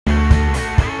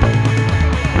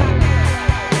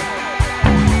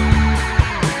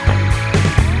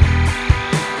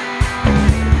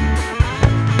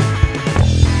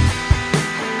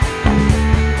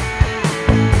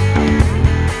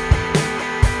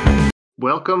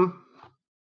welcome.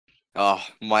 Oh,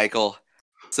 Michael,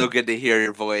 so good to hear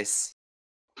your voice.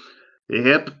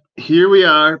 Yep, here we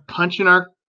are, punching our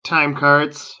time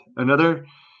cards. Another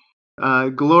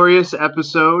glorious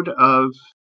episode of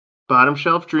Bottom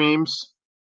Shelf Dreams.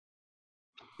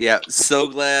 Yeah, so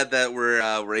glad that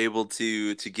we're able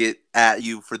to get at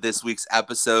you for this week's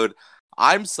episode.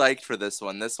 I'm psyched for this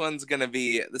one. It's gonna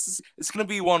be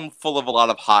one full of a lot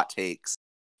of hot takes.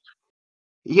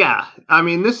 Yeah, I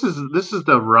mean this is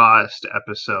the rawest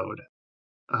episode,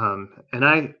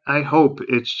 and I hope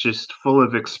it's just full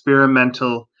of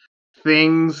experimental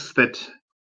things that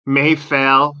may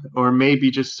fail or may be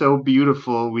just so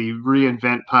beautiful we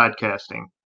reinvent podcasting.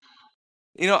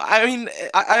 I mean,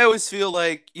 I always feel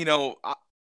like, in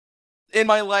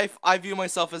my life, I view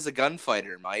myself as a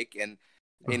gunfighter, Mike, and,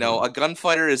 a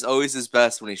gunfighter is always his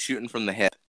best when he's shooting from the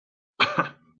hip.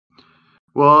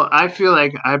 Well, I feel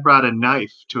like I brought a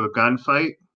knife to a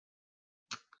gunfight.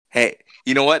 Hey,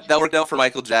 you know what? That worked out for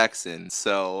Michael Jackson,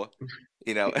 so,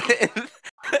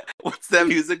 what's that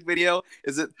music video?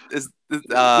 Is it Is it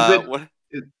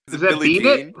Billie Beat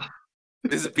Jean?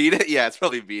 It? Is it Beat It? Yeah, it's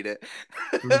probably Beat It.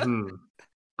 Mm-hmm.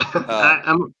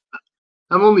 I'm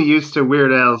only used to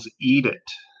Weird Al's Eat It.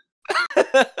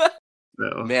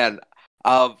 So. Man,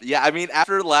 yeah, I mean,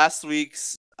 after last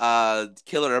week's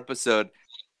killer episode,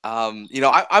 I'm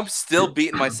still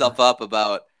beating myself up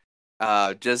about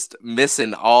just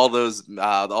missing all those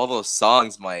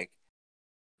songs, Mike.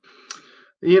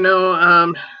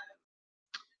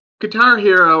 Guitar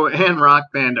Hero and Rock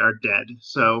Band are dead,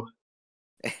 so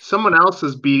someone else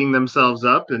is beating themselves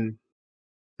up, and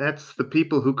that's the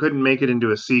people who couldn't make it into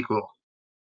a sequel.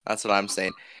 That's what I'm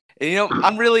saying. And,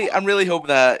 I'm really hoping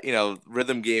that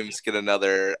rhythm games get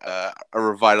another a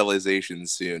revitalization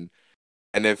soon.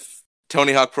 And if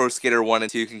Tony Hawk Pro Skater 1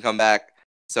 and 2 can come back,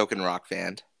 so can Rock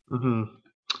Band. Mm-hmm.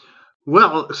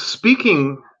 Well,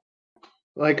 speaking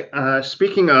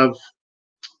of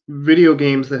video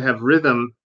games that have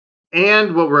rhythm,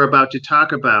 and what we're about to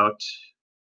talk about,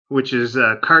 which is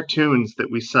cartoons that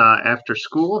we saw after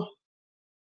school.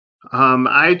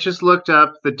 I just looked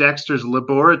up the Dexter's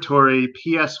Laboratory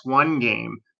PS1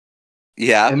 game.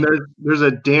 Yeah. And there's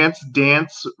a Dance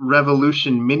Dance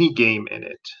Revolution mini game in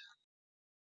it.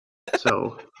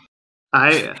 So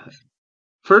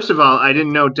first of all, I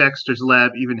didn't know Dexter's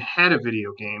Lab even had a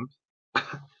video game.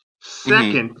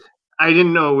 Second, I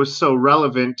didn't know it was so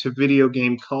relevant to video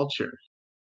game culture.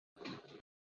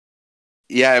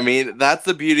 Yeah, I mean, that's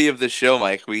the beauty of the show,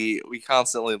 Mike. We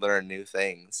constantly learn new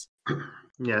things.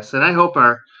 Yes, and I hope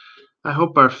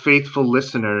our faithful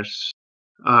listeners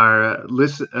are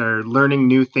learning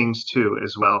new things too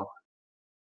as well.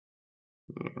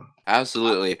 Yeah.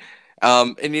 Absolutely.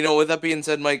 And with that being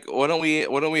said, Mike, why don't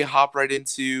we hop right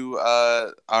into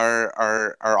our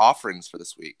offerings for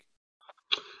this week?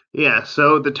 Yeah,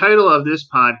 so the title of this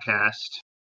podcast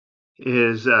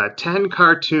is 10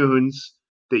 cartoons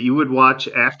that you would watch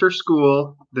after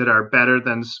school that are better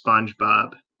than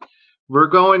SpongeBob. We're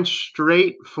going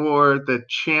straight for the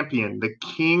champion, the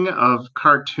king of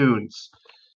cartoons,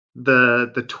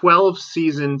 the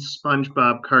 12-season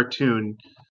SpongeBob cartoon,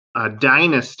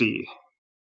 Dynasty.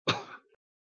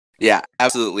 Yeah,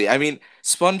 absolutely. I mean,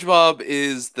 SpongeBob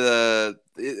is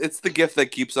it's the gift that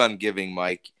keeps on giving,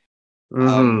 Mike.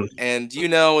 Mm-hmm. And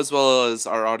as well as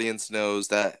our audience knows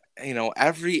that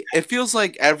it feels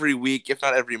like every week, if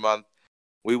not every month,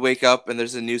 we wake up and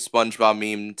there's a new SpongeBob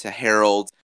meme to herald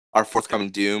our forthcoming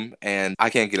doom, and I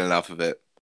can't get enough of it.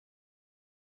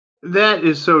 That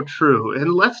is so true.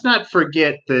 And let's not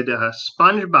forget that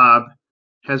SpongeBob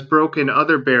has broken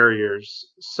other barriers,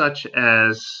 such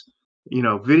as,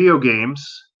 video games.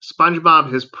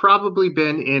 SpongeBob has probably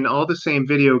been in all the same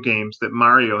video games that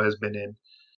Mario has been in.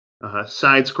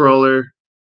 Side scroller,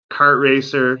 kart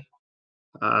racer,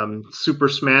 Super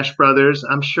Smash Brothers.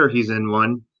 I'm sure he's in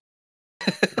one.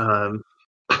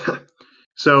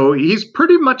 So he's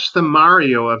pretty much the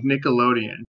Mario of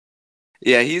Nickelodeon.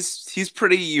 Yeah, he's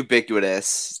pretty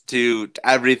ubiquitous to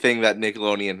everything that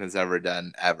Nickelodeon has ever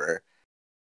done, ever.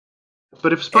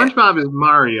 But if SpongeBob is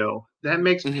Mario, that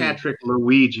makes Patrick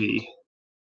Luigi.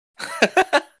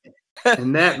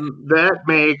 And that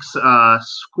makes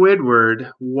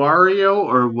Squidward Wario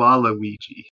or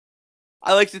Waluigi.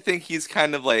 I like to think he's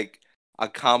kind of like a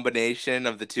combination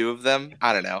of the two of them.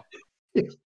 I don't know.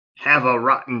 Have a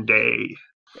rotten day.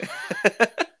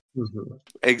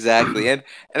 Exactly. And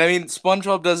I mean,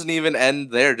 SpongeBob doesn't even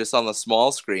end there just on the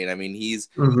small screen. I mean, he's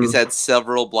had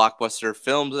several blockbuster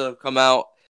films that have come out,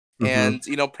 and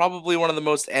probably one of the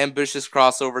most ambitious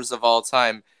crossovers of all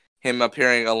time, him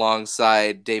appearing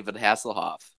alongside David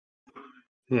Hasselhoff.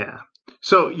 Yeah.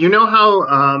 So you know how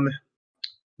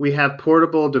we have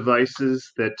portable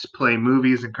devices that play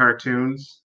movies and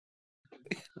cartoons?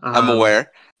 I'm Um,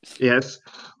 aware. yes.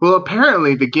 Well,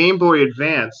 apparently the Game Boy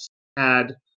Advance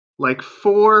had like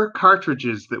 4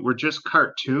 cartridges that were just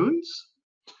cartoons,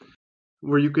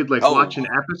 where you could like watch an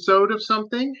Oh, episode of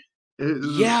something.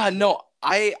 yeah, no,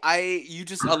 you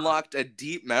just unlocked a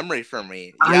deep memory for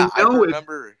me. I Yeah, I know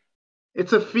remember.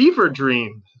 it's a fever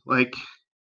dream. Like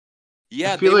I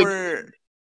Yeah, feel they like were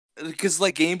because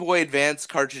like Game Boy Advance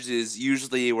cartridges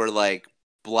usually were like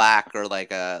black or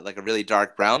like a really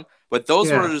dark brown, but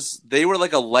those yeah, were they were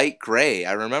like a light gray.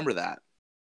 I remember that.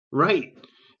 right.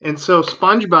 And so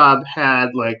SpongeBob had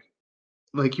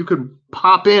like you could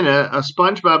pop in a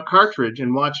SpongeBob cartridge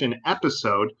and watch an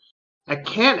episode. I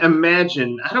can't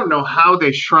imagine. I don't know how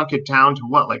they shrunk it down to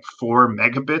what, like 4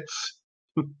 megabits?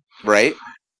 Right?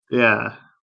 Yeah.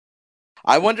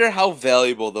 I wonder how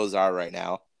valuable those are right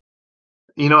now.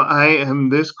 I am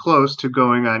this close to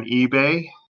going on eBay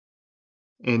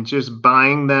and just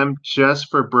buying them just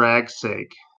for brag's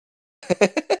sake.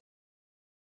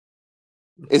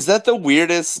 Is that the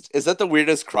weirdest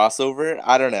crossover?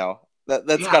 I don't know.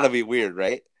 That's Yeah. got to be weird,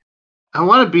 right? I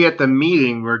want to be at the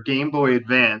meeting where Game Boy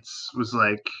Advance was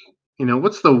like,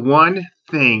 what's the one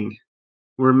thing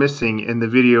we're missing in the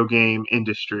video game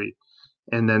industry?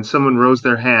 And then someone rose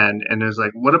their hand and is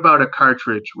like, what about a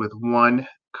cartridge with one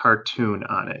cartoon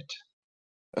on it?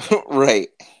 Right.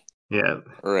 Yeah.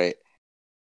 Right.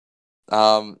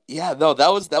 Yeah, no, that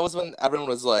was when everyone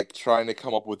was like trying to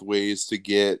come up with ways to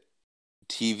get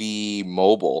TV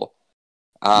mobile.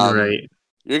 Um, Right.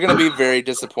 you're gonna be very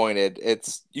disappointed.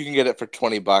 You can get it for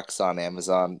 $20 on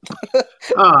Amazon.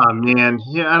 Oh man.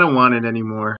 Yeah, I don't want it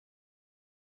anymore.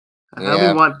 I only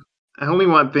Yeah, want I only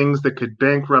want things that could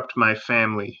bankrupt my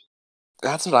family.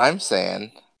 that's what I'm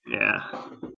saying. Yeah.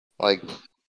 Like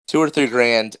 2 or 3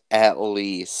 grand at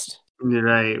least. You're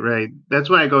right, right. That's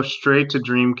why I go straight to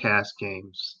Dreamcast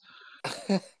games.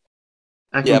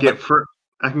 I can Yeah, get but Fr-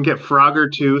 I can get Frogger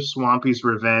 2 Swampy's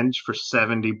Revenge for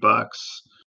 $70.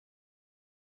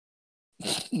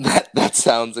 that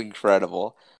sounds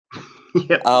incredible.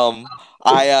 Yeah. Um,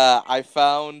 I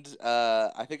found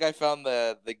I think I found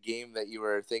the game that you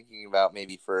were thinking about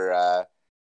maybe for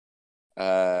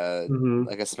Hmm.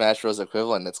 like a Smash Bros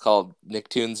equivalent. It's called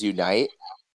Nicktoons Unite.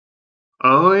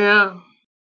 Oh yeah,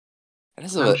 It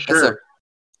has I'm sure.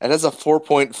 it has a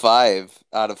 4.5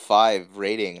 out of 5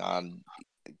 rating on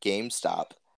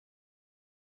GameStop.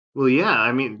 Well, yeah,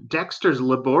 I mean, Dexter's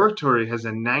Laboratory has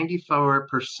a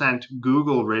 94%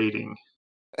 Google rating.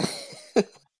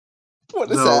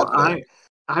 What is So happening?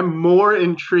 I'm more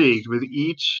intrigued with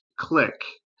each click.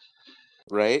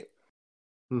 Right?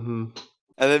 Hmm.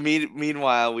 And then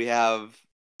meanwhile, we have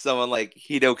someone like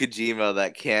Hideo Kojima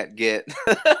that can't get.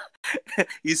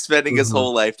 He's spending his Hmm.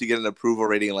 whole life to get an approval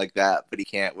rating like that, but he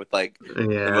can't with like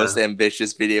the Yeah, most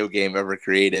ambitious video game ever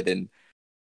created. And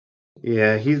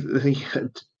yeah,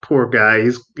 poor guy.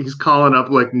 He's calling up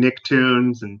like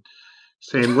Nicktoons and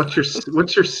saying, "What's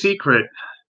your secret?"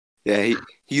 yeah,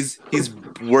 he's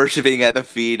worshiping at the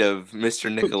feet of Mr.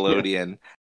 Yeah, Nickelodeon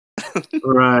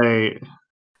right.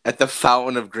 at the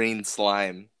fountain of green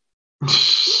slime.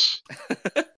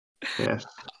 Yes.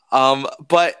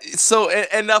 But so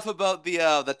enough about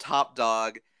the top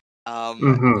dog.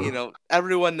 Hmm.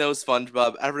 Everyone knows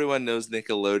SpongeBob, everyone knows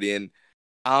Nickelodeon.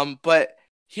 But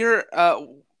here,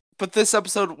 but this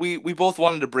episode, we both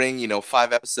wanted to bring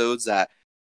 5 episodes that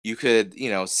you could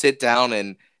sit down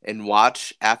and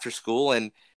watch after school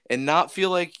and not feel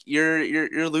like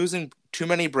you're losing too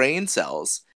many brain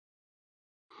cells.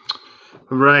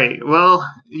 Right. Well,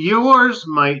 yours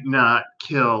might not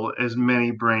kill as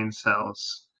many brain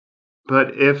cells,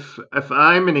 but if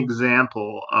I'm an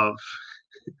example of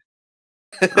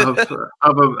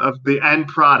the end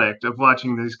product of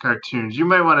watching these cartoons, you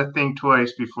might want to think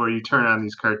twice before you turn on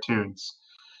these cartoons.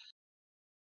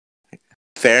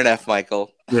 Fair enough,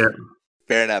 Michael. Yeah.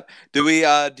 Fair enough. Do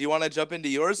you want to jump into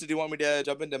yours, or do you want me to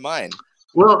jump into mine?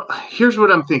 Well, here's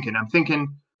what I'm thinking. I'm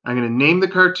going to name the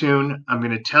cartoon. I'm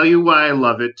going to tell you why I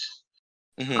love it.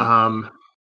 Hmm. Um,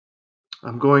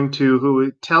 I'm going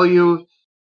to tell you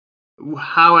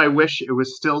how I wish it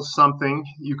was still something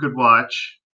you could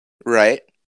watch. Right.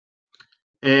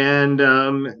 And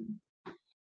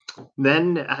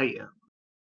then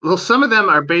well, some of them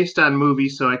are based on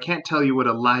movies, so I can't tell you what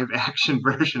a live action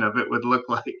version of it would look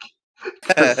like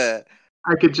because Right,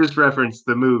 I could just reference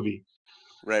the movie.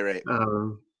 right.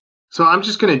 Um, so I'm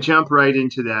just going to jump right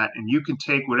into that, and you can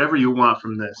take whatever you want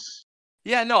from this.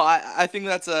 Yeah, no, I think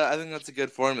that's a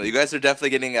good formula. You guys are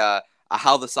definitely getting a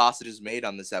how the sausage is made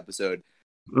on this episode.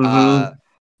 Hmm. Uh,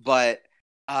 but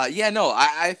Yeah, no,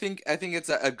 I think it's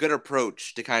a good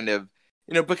approach to kind of,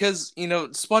 because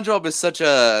SpongeBob is such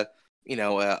a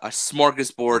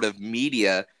smorgasbord of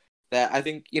media that I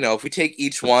think if we take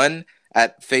each one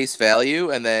at face value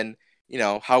and then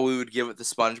how we would give it the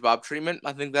SpongeBob treatment,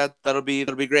 I think that'll be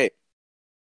great.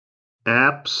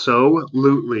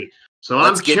 Absolutely. So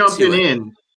Let's I'm get to jumping it.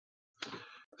 in.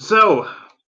 So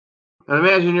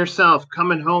imagine yourself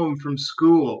coming home from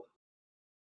school.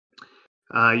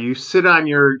 You sit on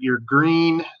your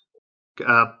green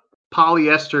uh,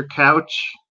 polyester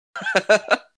couch.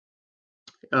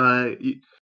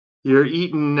 You're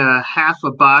eating half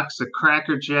a box of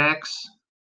Cracker Jacks.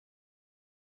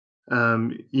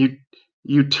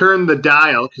 You turn the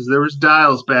dial because there was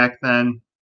dials back then,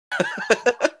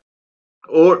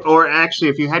 or actually,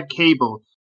 if you had cable,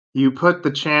 you put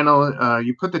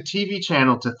you put the TV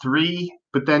channel to 3,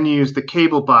 but then you use the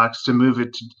cable box to move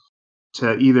it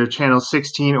to either channel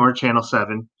 16 or channel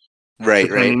 7, Right, right.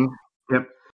 depending. Yep.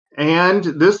 And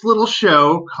this little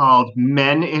show called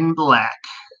Men in Black.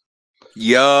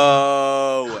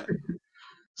 Yo.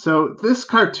 So this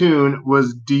cartoon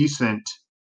was decent.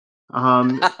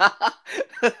 Um,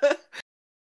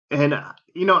 and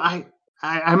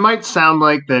I might sound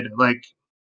like that, like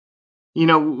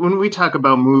when we talk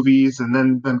about movies and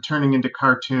then them turning into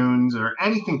cartoons or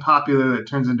anything popular that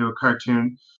turns into a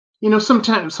cartoon,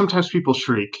 sometimes people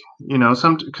shriek,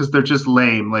 some because they're just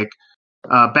lame. Like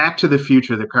Back to the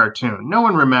Future, the cartoon, no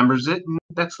one remembers it, and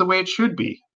that's the way it should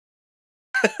be.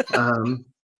 Um,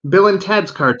 Bill and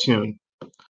Ted's cartoon,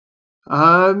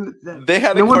 um, They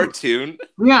had a no one, cartoon.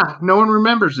 yeah, no one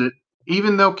remembers it,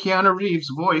 even though Keanu Reeves'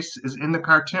 voice is in the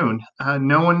cartoon.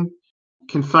 No one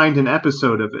can find an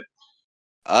episode of it.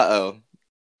 Uh-oh.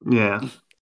 Yeah.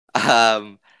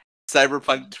 Um,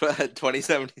 Cyberpunk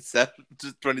 2077,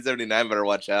 2079 better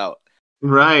watch out.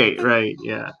 Right, right,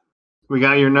 yeah. We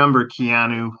got your number,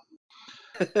 Keanu.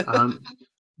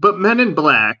 But Men in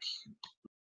Black,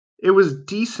 it was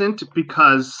decent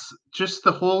because just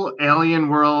the whole alien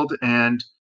world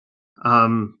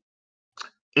um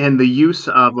and the use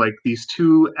of like these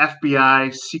two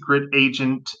FBI secret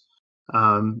agent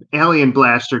alien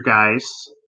blaster guys,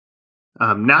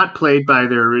 not played by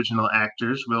their original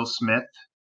actors, Will Smith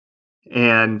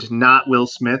and not Will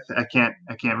Smith. I can't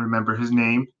remember his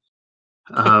name.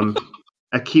 Um,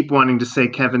 I keep wanting to say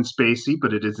Kevin Spacey,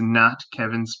 but it is not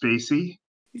Kevin Spacey.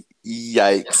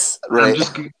 Yikes. I'm Right.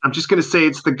 just I'm just gonna say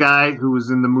it's the guy who was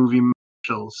in the movie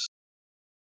Marshalls.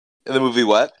 In the movie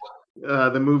what?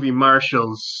 The movie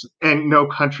Marshalls and No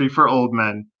Country for Old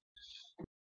Men.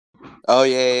 Oh,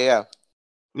 yeah, yeah, yeah.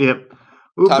 Yep.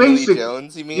 Well, Tommy Lee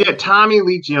Jones, you yeah, mean? Tommy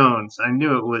Lee Jones. I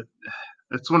knew it would.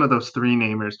 It's one of those three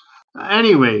namers.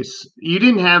 Anyways, you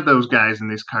didn't have those guys in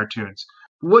these cartoons.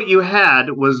 What you had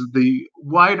was the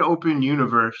wide open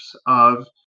universe of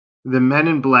the Men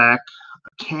in Black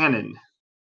canon,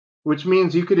 which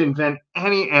means you could invent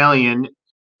any alien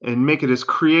and make it as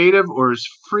creative or as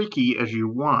freaky as you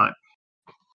want.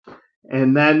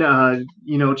 And then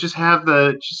just have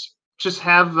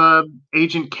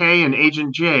Agent K and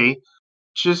Agent J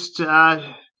just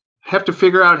have to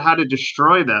figure out how to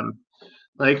destroy them.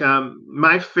 Like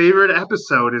my favorite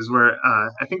episode is where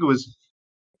I think it was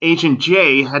Agent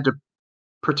J had to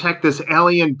protect this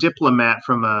alien diplomat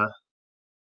from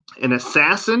an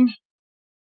assassin,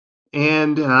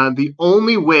 and the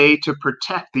only way to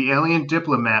protect the alien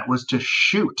diplomat was to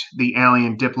shoot the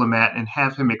alien diplomat and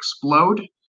have him explode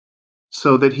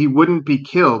so that he wouldn't be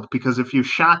killed. Because if you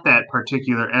shot that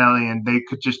particular alien, they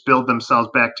could just build themselves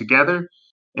back together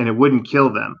and it wouldn't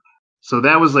kill them. So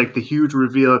that was like the huge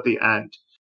reveal at the end.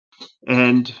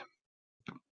 And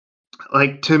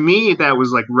like to me, that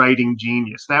was like writing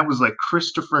genius. That was like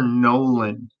Christopher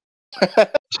Nolan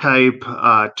type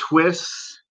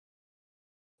twists.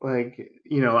 Like,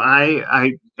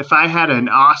 I if I had an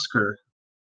Oscar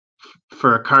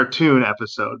for a cartoon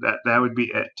episode, that would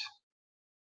be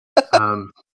it.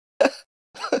 Um,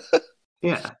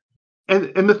 yeah.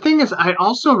 And the thing is, I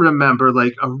also remember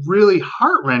like a really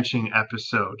heart wrenching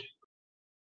episode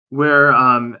where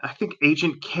I think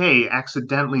Agent K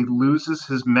accidentally loses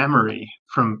his memory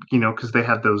from because they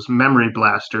have those memory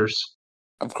blasters.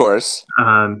 Of course.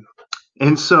 Um,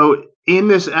 and so in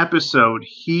this episode,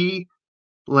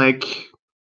 like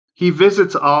he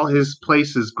visits all his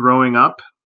places growing up,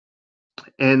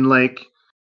 and like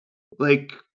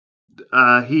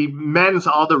he mends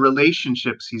all the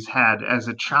relationships he's had as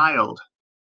a child,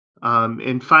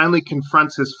 and finally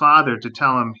confronts his father to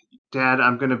tell him, "Dad,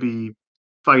 I'm going to be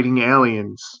fighting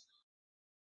aliens."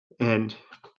 And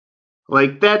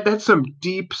like that's some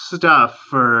deep stuff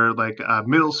for like a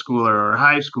middle schooler or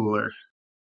high schooler.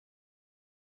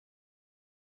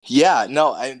 Yeah,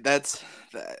 no,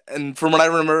 and from what I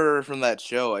remember from that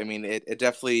show, I mean, it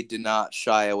definitely did not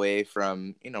shy away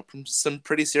from, from some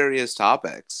pretty serious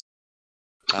topics.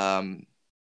 Um,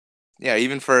 yeah,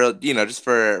 even for, just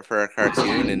for a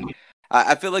cartoon, and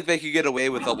I feel like they could get away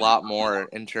with a lot more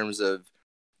in terms of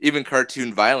even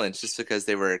cartoon violence, just because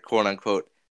they were quote unquote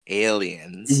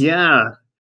aliens. Yeah.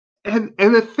 And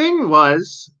the thing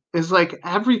is like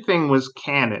everything was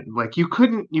canon. Like you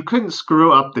couldn't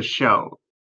screw up the show.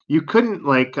 You couldn't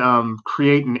like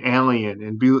create an alien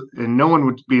and no one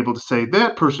would be able to say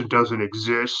that person doesn't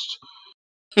exist.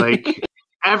 Like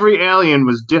every alien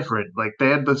was different. Like they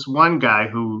had this one guy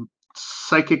who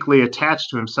psychically attached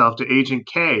to himself to Agent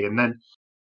K, and then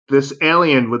this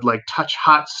alien would like touch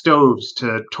hot stoves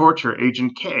to torture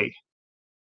Agent K.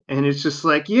 And it's just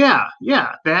like, yeah,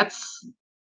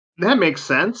 that makes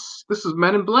sense. This is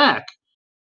Men in Black.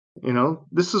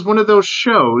 This is one of those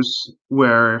shows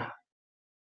where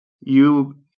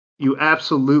you you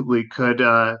absolutely could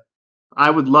I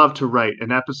would love to write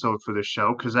an episode for the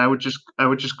show because I would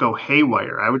just go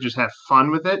haywire. I would just have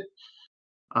fun with it.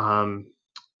 Um,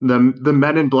 the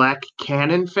Men in Black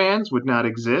canon fans would not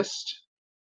exist.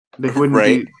 They wouldn't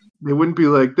Right, be they wouldn't be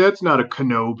like, that's not a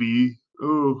Kenobi.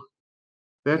 Oh,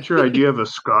 that's your idea of a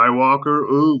Skywalker.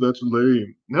 Oh, that's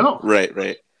lame. No.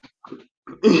 right.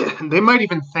 They might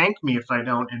even thank me if I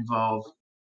don't involve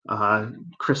uh,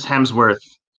 Chris Hemsworth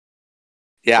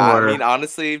Yeah, I or mean,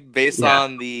 honestly, based yeah.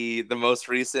 on the most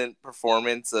recent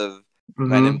performance of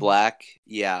Men in Hmm. Black,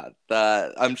 yeah,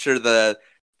 I'm sure the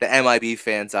MIB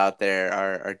fans out there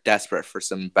are desperate for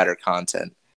some better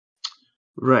content.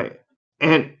 Right.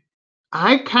 And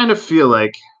I kind of feel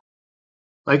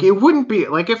like it wouldn't be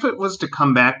like if it was to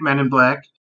come back Men in Black,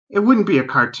 it wouldn't be a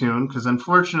cartoon because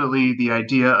unfortunately the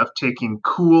idea of taking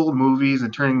cool movies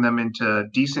and turning them into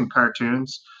decent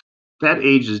cartoons, that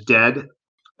age is dead.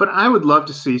 But I would love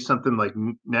to see something like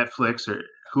Netflix or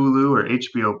Hulu or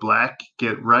HBO Black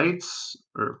get rights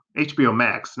or HBO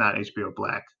Max, not HBO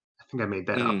Black. I think I made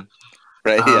that up. Mm,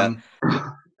 right, yeah. Um,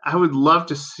 I would love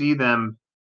to see them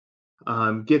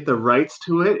get the rights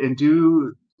to it and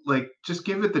do like just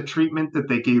give it the treatment that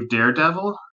they gave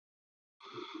Daredevil.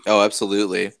 Oh,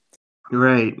 absolutely.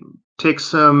 Right. Take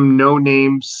some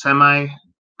no-name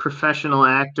semi-professional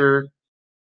actor,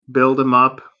 build him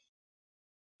up.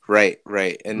 Right.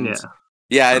 And Yeah.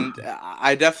 yeah, and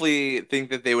I definitely think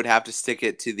that they would have to stick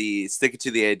it to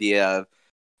the idea of,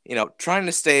 trying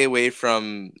to stay away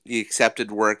from the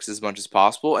accepted works as much as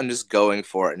possible and just going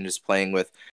for it and just playing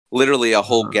with literally a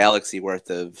whole Uh, galaxy worth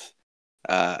of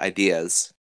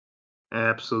ideas.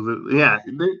 Absolutely. Yeah.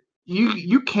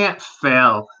 You can't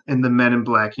fail in the Men in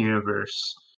Black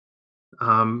universe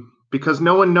because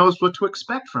no one knows what to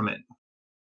expect from it.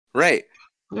 Right.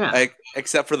 Yeah. Like,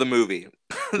 except for the movie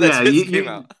that Yeah. You, just came you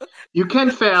out. you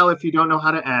can fail if you don't know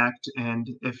how to act and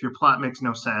if your plot makes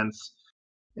no sense.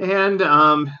 And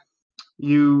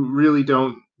you really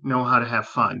don't know how to have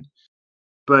fun.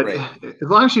 But Right. as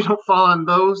long as you don't fall on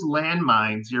those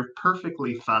landmines, you're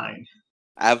perfectly fine.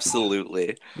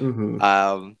 Absolutely. Hmm.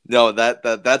 No,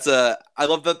 that's I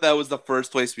love that that was the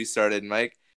first place we started,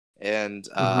 Mike. And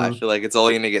I Hmm. feel like it's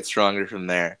only going to get stronger from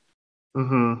there.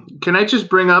 Can I just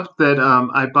bring up that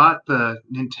I bought the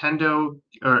Nintendo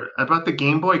or I bought the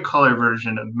Game Boy Color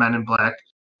version of Men in Black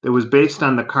that was based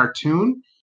on the cartoon,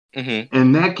 Hmm.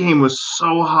 and that game was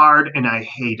so hard and I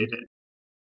hated it.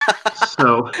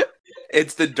 So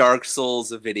It's the Dark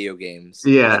Souls of video games.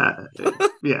 yeah,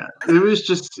 yeah, it was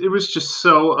just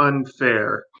so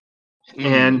unfair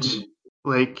and Hmm.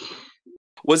 like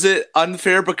Was it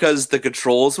unfair because the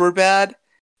controls were bad?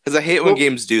 Because I hate when well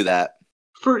games do that.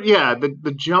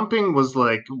 the jumping was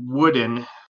like wooden,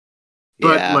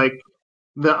 but Yeah. like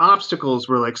the obstacles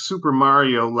were like Super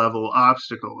Mario level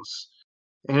obstacles.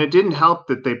 And it didn't help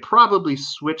that they probably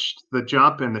switched the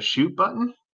jump and the shoot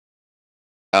button.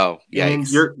 Oh, And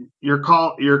yikes.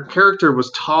 your character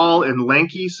was tall and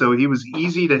lanky, so he was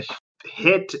easy to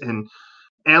hit, and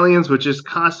aliens would just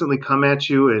constantly come at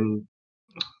you, and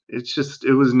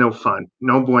it was no fun,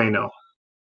 no bueno.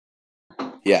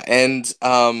 Yeah, and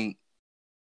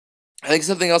I think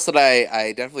something else that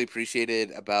I definitely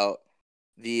appreciated about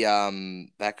the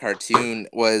that cartoon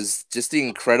was just the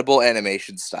incredible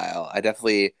animation style.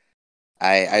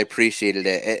 I appreciated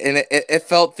it, and it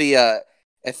felt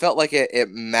it felt like it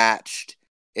matched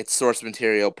its source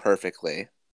material perfectly.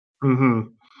 Hmm.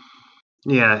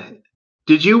 Yeah.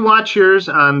 Did you watch yours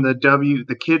on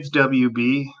the kids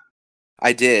WB?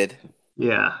 I did.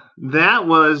 Yeah, that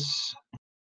was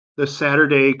the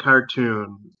Saturday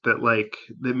cartoon that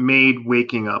made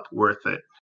waking up worth it.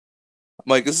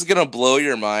 Mike, this is gonna blow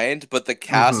your mind, but the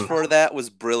cast Hmm. for that was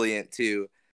brilliant too.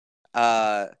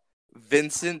 Uh,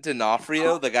 Vincent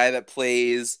D'Onofrio, the guy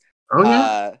Oh yeah.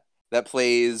 uh that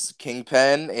plays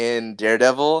Kingpin in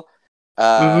Daredevil,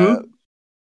 uh, Hmm.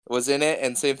 was in it,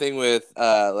 and same thing with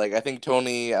like I think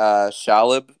Tony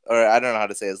Shalhoub, or I don't know how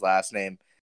to say his last name.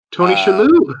 Tony Uh,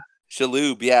 Shalhoub.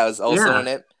 Shalhoub, yeah, was also Yeah. in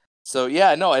it. So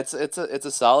yeah, no, it's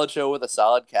a solid show with a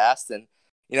solid cast, and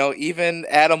even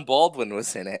Adam Baldwin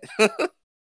was in it.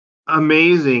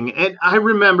 Amazing. And I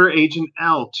remember Agent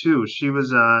L too. She was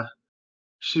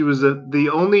the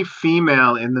only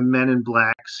female in the Men in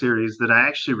Black series that I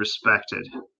actually respected.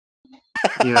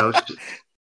 You know,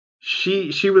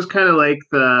 she was kind of like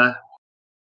the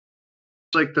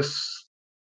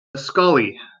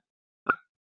Scully.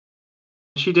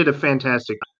 She did a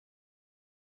fantastic.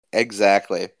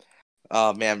 Exactly.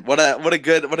 Oh man, what a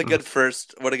good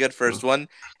first one.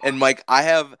 And Mike, I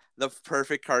have the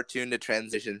perfect cartoon to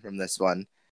transition from this one.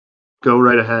 Go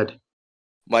right ahead.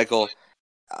 Michael,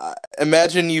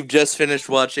 imagine you've just finished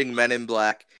watching Men in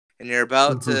Black and you're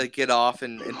about Hmm. to get off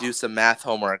and do some math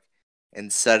homework,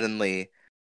 and suddenly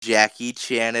Jackie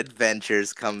Chan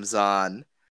Adventures comes on.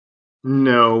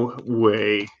 No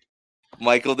way.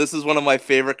 Michael, this is one of my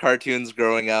favorite cartoons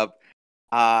growing up.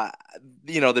 Uh,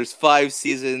 there's 5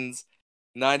 seasons,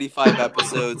 95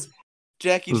 episodes.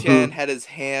 Jackie Chan Hmm. had his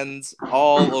hands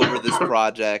all over this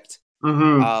project.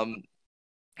 Hmm. Um,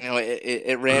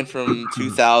 it ran from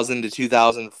 2000 to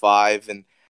 2005, and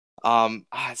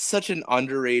such an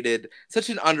underrated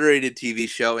TV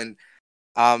show. And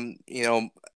you know,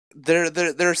 there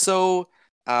are so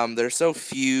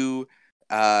few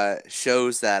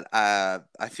shows that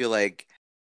I feel like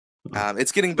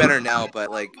it's getting better now, but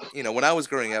like when I was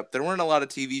growing up, there weren't a lot of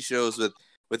TV shows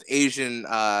with Asian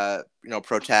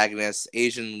protagonists,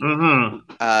 Hmm.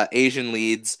 Asian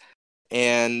leads,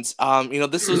 and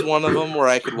this was one of them where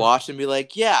I could watch and be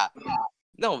like, yeah,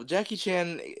 no, Jackie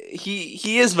Chan,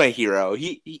 he is my hero.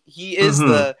 He is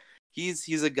Hmm.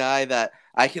 he's a guy that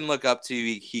I can look up to.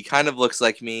 He kind of looks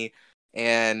like me,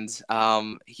 and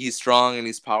he's strong and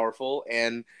he's powerful,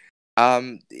 and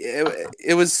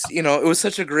it was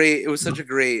such a great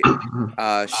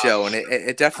show, and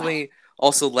it definitely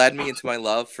also led me into my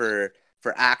love for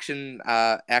action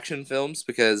films,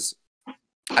 because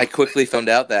I quickly found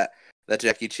out that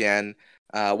Jackie Chan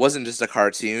wasn't just a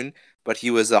cartoon, but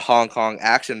he was a Hong Kong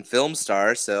action film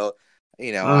star. So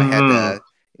Hmm.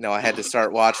 I had to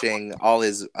start watching all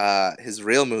his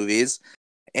real movies.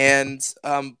 And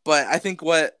but I think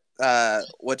what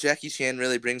Jackie Chan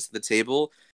really brings to the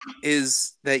table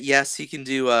is that yes, he can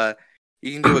do a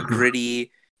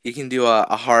gritty, he can do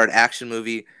a hard action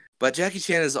movie, but Jackie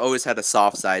Chan has always had a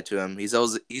soft side to him. He's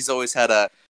always had a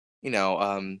you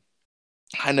know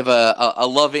kind of a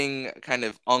loving kind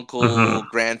of uncle Hmm.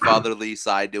 grandfatherly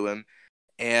side to him,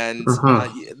 and Hmm.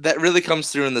 that really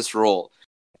comes through in this role.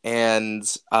 And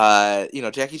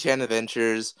Jackie Chan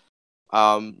Adventures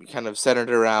kind of centered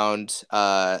around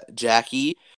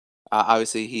Jackie.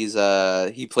 Obviously,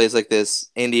 he plays like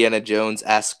this Indiana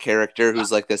Jones-esque character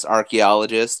who's like this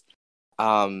archaeologist,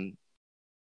 um,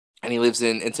 and he lives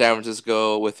in San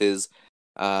Francisco with his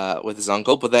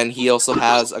uncle. But then he also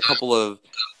has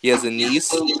he has a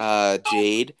niece,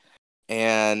 Jade,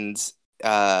 and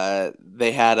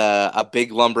they had a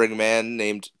big lumbering man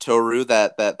named Toru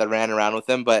that ran around with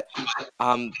him. But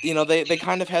they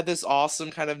kind of had this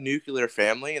awesome kind of nuclear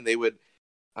family, and they would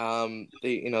Hmm.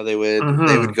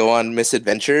 go on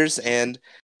misadventures, and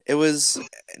it was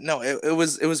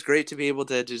it was great to be able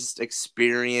to just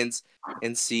experience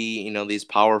and see these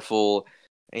powerful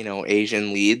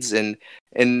Asian leads, and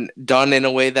done in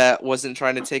a way that wasn't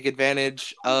trying to take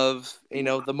advantage of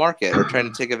the market, or trying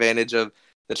to take advantage of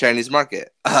the Chinese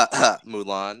market.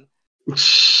 Mulan.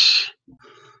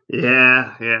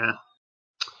 Yeah, yeah.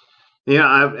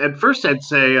 Yeah, at first I'd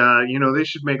say, they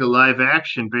should make a live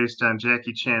action based on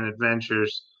Jackie Chan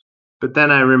Adventures. But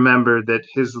then I remembered that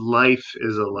his life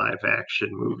is a live action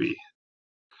movie.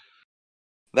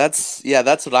 That's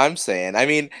what I'm saying. I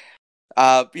mean,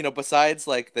 besides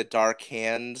like the dark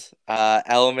hand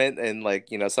element, and like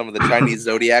some of the Chinese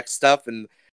zodiac stuff and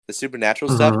the supernatural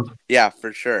stuff, Hmm. yeah,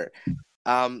 for sure.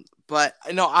 But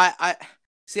no, I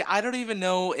see. I don't even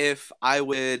know if I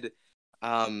would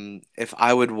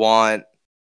want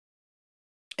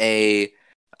a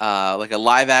like a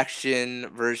live action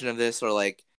version of this, or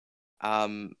like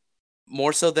um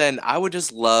more so than I would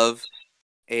just love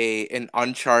an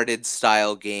Uncharted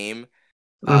style game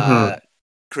uh Hmm.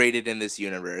 created in this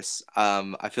universe.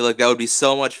 I feel like that would be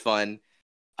so much fun.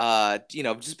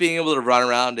 Just being able to run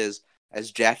around as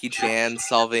Jackie Chan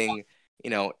solving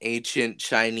ancient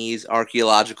Chinese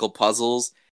archaeological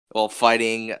puzzles while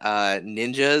fighting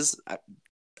ninjas.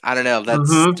 I don't know. That's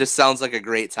Mm-hmm. just sounds like a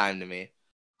great time to me.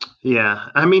 Yeah,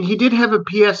 I mean, he did have a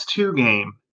PS2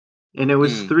 game, and it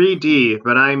was Hmm. 3D,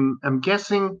 but I'm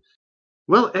guessing.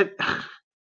 Well,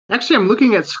 actually, I'm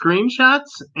looking at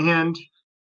screenshots, and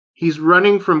he's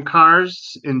running from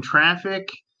cars in traffic.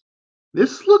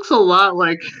 This looks a lot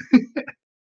like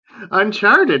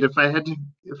Uncharted, if I had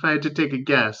to take a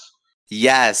guess.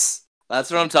 Yes,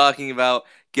 that's what I'm talking about.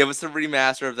 Give us a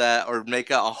remaster of that, or make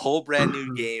a whole brand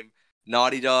new game.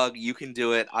 Naughty Dog, you can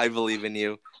do it. I believe in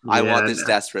you. I want Yeah, this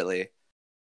desperately.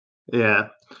 yeah.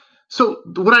 So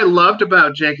what I loved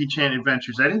about Jackie Chan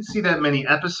Adventures, I didn't see that many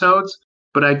episodes,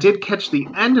 but I did catch the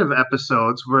end of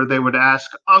episodes where they would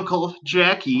ask Uncle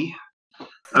Jackie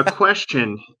a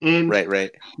question, and Right,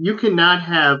 right. you cannot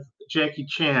have Jackie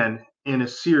Chan in a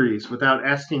series without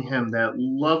asking him that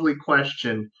lovely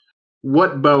question,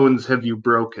 what bones have you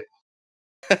broken?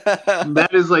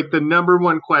 That is like the number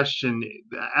one question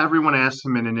everyone asks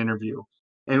him in an interview,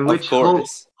 in Of which he'll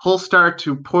course. he'll start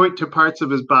to point to parts of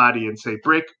his body and say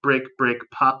break, break, break,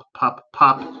 pop, pop,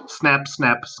 pop, snap,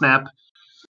 snap, snap.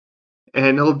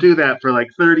 And he'll do that for like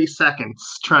 30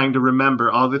 seconds trying to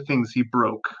remember all the things he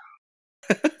broke.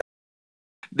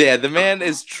 Yeah, the man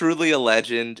is truly a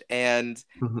legend, and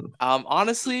Mhm.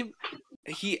 honestly,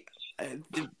 he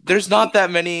there's not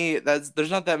that many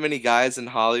there's not that many guys in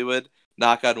Hollywood,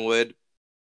 knock on wood,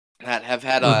 that have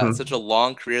had Mhm. such a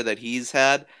long career that he's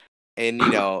had, and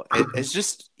it's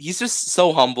just he's just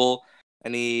so humble,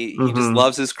 and he just Mhm.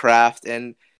 loves his craft,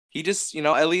 and he just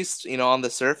at least on the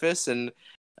surface and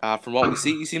from what we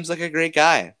see, he seems like a great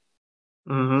guy.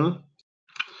 Mhm.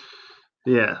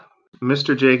 Yeah.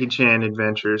 Mr. Jackie Chan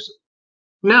Adventures.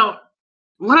 Now,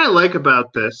 what I like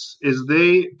about this is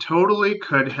they totally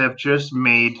could have just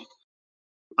made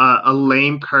a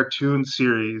lame cartoon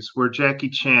series where Jackie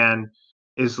Chan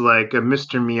is like a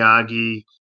Mr. Miyagi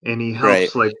and he Right,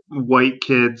 helps like white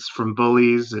kids from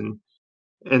bullies and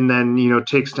then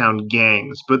takes down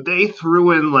gangs. But they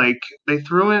threw in like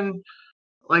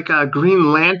a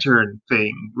Green Lantern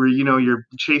thing where you're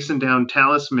chasing down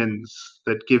talismans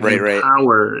that give right, you right.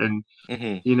 power and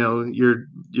Hmm.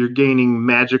 you're gaining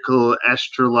magical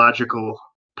astrological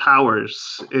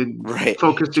powers and Right.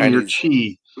 focusing your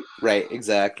Chinese. chi. Right,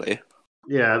 exactly.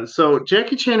 Yeah, so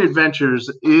Jackie Chan Adventures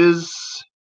is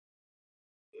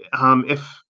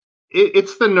if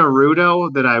it's the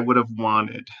Naruto that I would have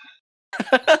wanted.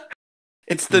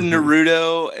 It's the Hmm.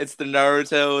 Naruto, it's the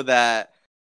Naruto that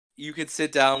you could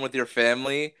sit down with your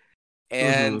family Hmm.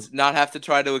 and not have to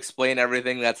try to explain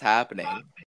everything that's happening.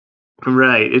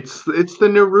 Right, it's the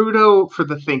Naruto for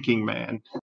the thinking man.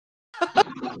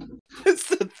 It's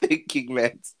the thinking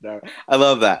man's Naruto. I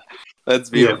love that. That's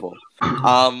Yeah. beautiful.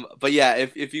 But yeah,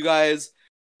 if you guys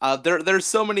there's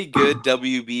so many good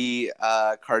WB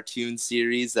cartoon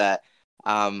series that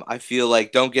I feel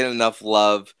like don't get enough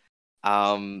love.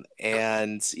 And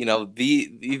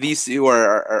these two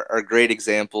are great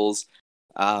examples.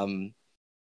 Um,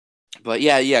 but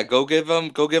yeah, go give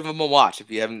them a watch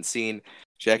if you haven't seen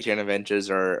Jackie Chan Adventures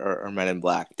or Men in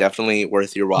Black. Definitely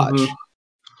worth your Hmm. watch.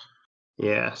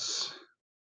 Yes.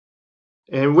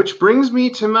 And which brings me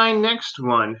to my next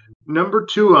one, number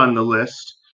two on the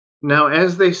list. Now,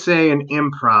 as they say in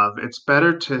improv, it's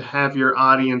better to have your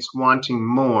audience wanting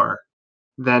more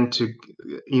than to,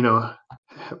 you know,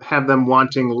 have them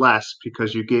wanting less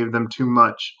because you gave them too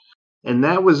much. And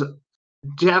that was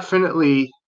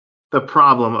definitely the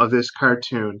problem of this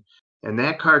cartoon. And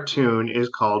that cartoon is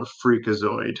called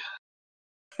Freakazoid.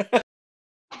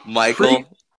 Freak, Michael,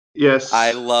 I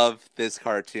yes. love this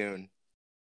cartoon.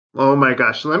 Oh my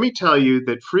gosh. Let me tell you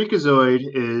that Freakazoid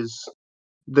is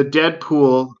the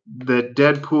Deadpool that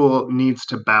Deadpool needs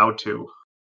to bow to.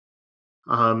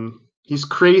 He's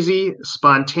crazy,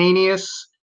 spontaneous.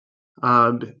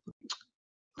 Um,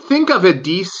 think of a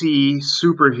DC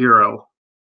superhero,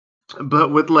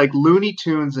 but with like Looney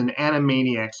Tunes and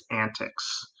Animaniacs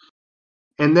antics.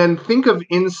 And then think of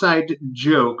inside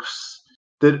jokes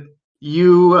that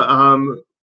you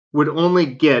would only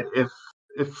get if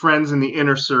friends in the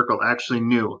inner circle actually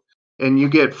knew. And you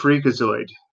get Freakazoid.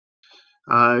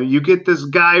 You get this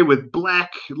guy with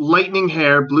black lightning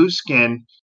hair, blue skin,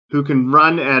 who can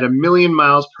run at 1,000,000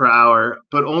 miles per hour,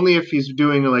 but only if he's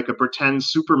doing like a pretend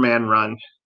Superman run.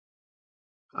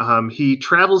 He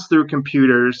travels through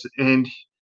computers and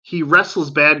he wrestles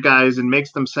bad guys and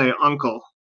makes them say uncle.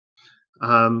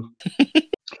 Um,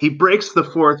 he breaks the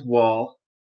fourth wall.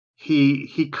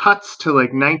 He cuts to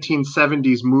like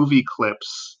 1970s movie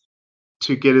clips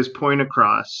to get his point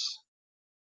across.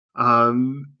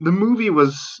 The movie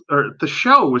was, or the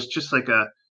show was just like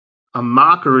a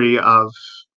mockery of.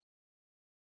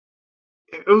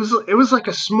 It was like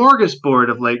a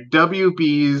smorgasbord of like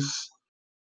WB's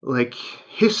like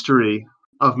history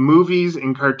of movies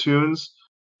and cartoons,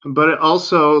 but it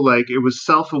also like it was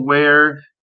self-aware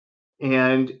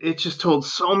and it just told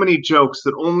so many jokes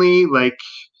that only like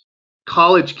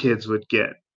college kids would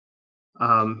get.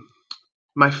 Um,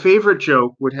 my favorite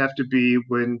joke would have to be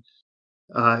when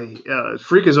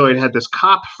Freakazoid had this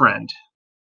cop friend,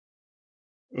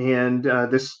 and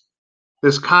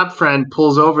this cop friend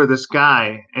pulls over this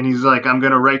guy, and he's like, "I'm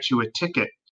gonna write you a ticket."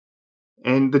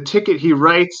 And the ticket he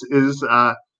writes is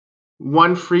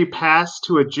one free pass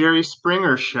to a Jerry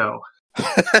Springer show.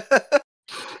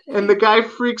 And the guy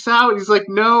freaks out. He's like,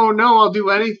 "No, no, I'll do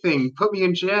anything. Put me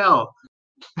in jail."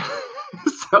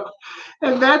 So,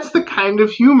 and that's the kind of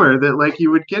humor that like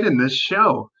you would get in this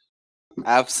show.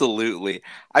 Absolutely.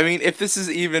 I mean, if this is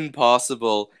even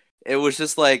possible, it was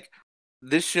just like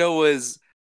this show was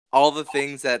all the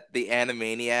things that the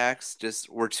Animaniacs just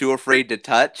were too afraid to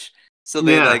touch. So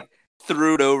they Yeah, like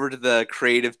threw it over to the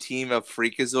creative team of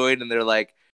Freakazoid and they're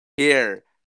like, "Here,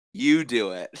 you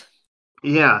do it."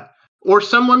 yeah. Or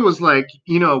someone was like,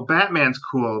 Batman's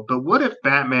cool, but what if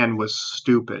Batman was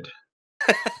stupid?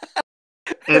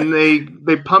 And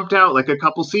they pumped out like a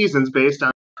couple seasons based on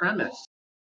the premise.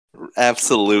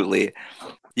 Absolutely.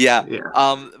 Yeah. Yeah,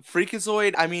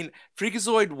 Freakazoid, I mean,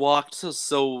 Freakazoid walked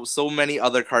so many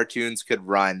other cartoons could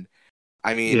run.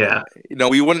 I mean, yeah.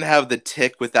 we wouldn't have the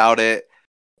Tick without it.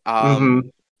 Mm-hmm.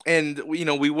 And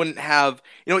we wouldn't have,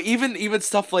 even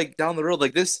stuff like down the road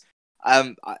like this.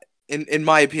 In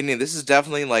my opinion, this is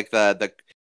definitely like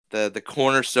the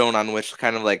cornerstone on which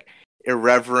kind of like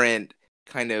irreverent,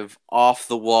 kind of off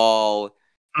the wall,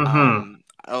 Mm-hmm.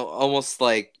 almost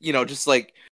like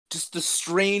just the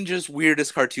strangest,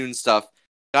 weirdest cartoon stuff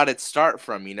got its start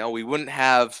from. We wouldn't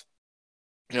have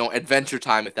Adventure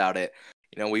Time without it.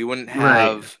 Right. We wouldn't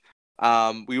have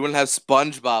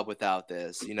SpongeBob without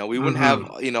this. We wouldn't have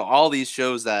Mm-hmm. all these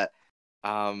shows that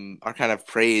are kind of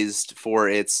praised for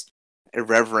its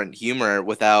irreverent humor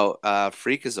without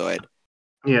Freakazoid.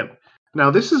 Yeah.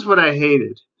 Now this is what I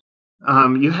hated.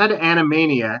 You had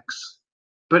Animaniacs,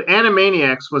 but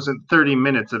Animaniacs wasn't 30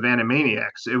 minutes of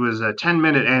Animaniacs. It was a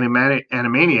 10-minute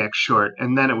Animaniacs short,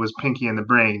 and then it was Pinky and the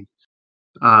Brain.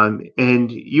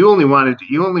 And you only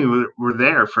were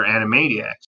there for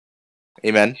Animaniacs.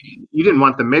 Amen. You didn't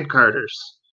want the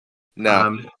mid-carders.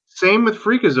 No. Same with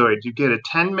Freakazoid. You get a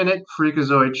 10-minute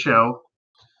Freakazoid show,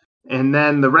 and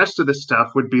then the rest of the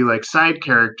stuff would be like side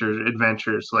character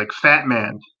adventures, like Fat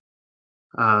Man.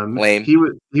 Lame. He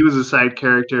was a side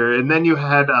character, and then you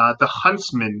had the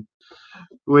Huntsman,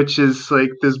 which is like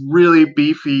this really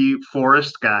beefy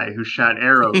forest guy who shot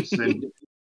arrows, and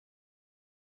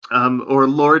or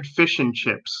Lord Fish and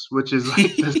Chips, which is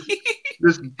like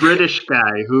this British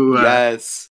guy who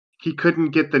Yes. he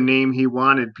couldn't get the name he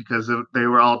wanted because they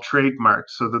were all trademarked,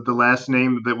 so that the last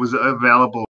name that was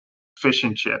available, Fish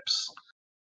and Chips.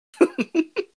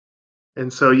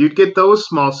 And so you'd get those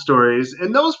small stories,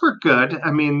 and those were good.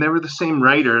 I mean, they were the same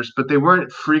writers, but they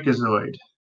weren't Freakazoid.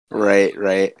 Right,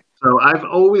 right. So I've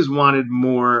always wanted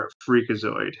more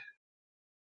Freakazoid.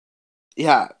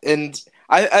 Yeah, and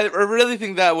I really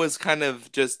think that was kind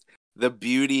of just the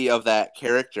beauty of that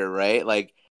character, right?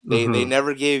 Like they Hmm.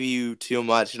 never gave you too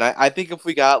much, and I think if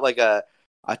we got like a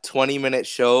 20-minute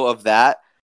show of that,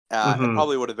 it Hmm.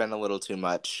 probably would have been a little too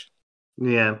much.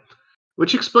 Yeah.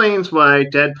 Which explains why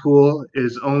Deadpool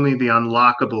is only the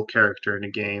unlockable character in a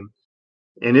game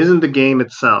and isn't the game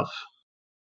itself.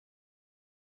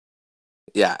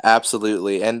 Yeah,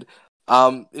 absolutely. And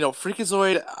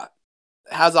Freakazoid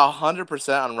has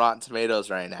 100% on Rotten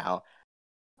Tomatoes right now.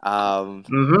 Um,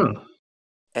 Hmm.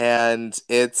 and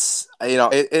it's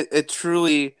it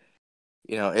truly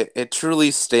it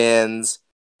truly stands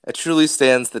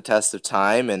the test of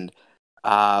time. And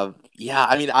yeah,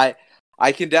 I mean,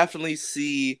 I can definitely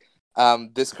see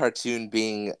this cartoon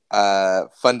being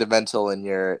fundamental in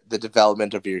the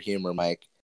development of your humor, Mike.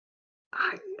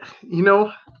 I, you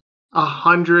know,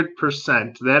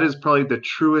 100%. That is probably the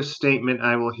truest statement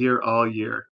I will hear all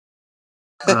year.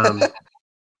 Um,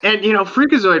 and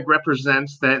Freakazoid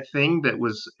represents that thing that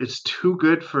is too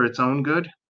good for its own good.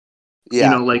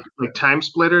 Yeah, Like Time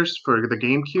Splitters for the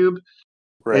GameCube.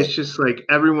 It's right. just like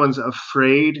everyone's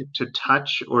afraid to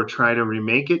touch or try to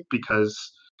remake it because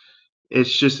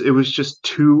it was just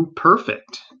too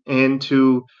perfect. And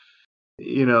you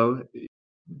know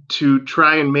to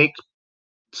try and make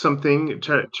something,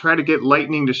 try to get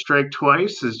lightning to strike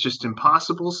twice is just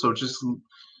impossible. So just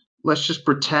let's just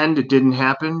pretend it didn't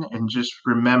happen and just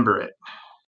remember it.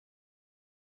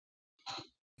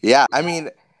 Yeah, I mean,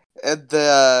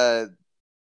 the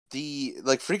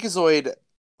like Freakazoid,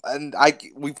 and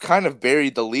we've kind of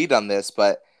buried the lead on this,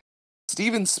 but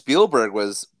Steven Spielberg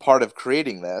was part of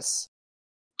creating this.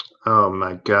 Oh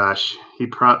my gosh.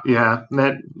 Yeah,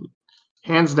 that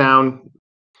hands down.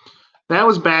 That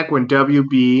was back when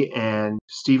WB and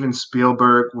Steven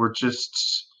Spielberg were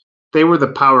just they were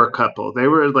the power couple. They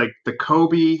were like the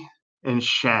Kobe and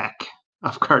Shaq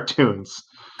of cartoons.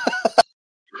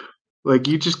 Like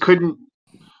you just couldn't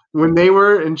when they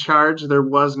were in charge, there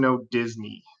was no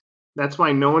Disney. That's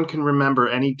why no one can remember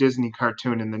any Disney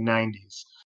cartoon in the 90s.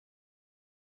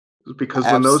 Because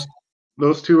when Abs-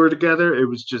 those two were together, it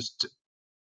was just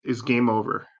is game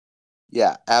over.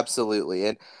 yeah, absolutely.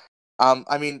 And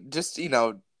I mean, just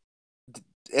as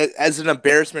an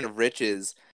embarrassment of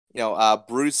riches,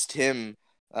 Bruce Timm,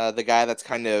 the guy that's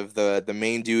kind of the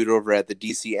main dude over at the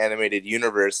DC animated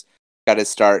universe, got his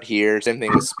start here. Same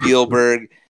thing with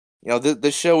Spielberg.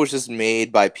 The show was just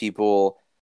made by people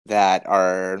that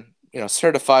are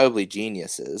certifiably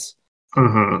geniuses.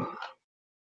 Mm-hmm.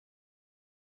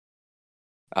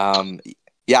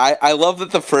 Yeah, I love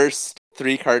that the first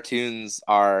three cartoons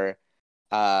are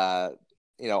all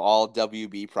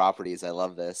WB properties. I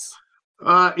love this.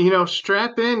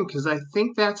 Strap in because I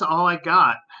think that's all I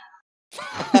got.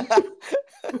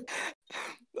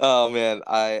 Oh man,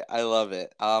 I love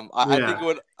it. I Yeah.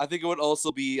 think it would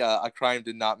also be a crime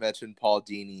to not mention Paul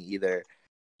Dini either.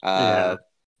 Yeah.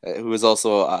 Who was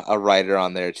also a writer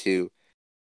on there too.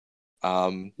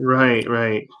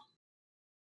 Right.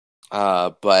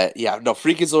 But yeah, no,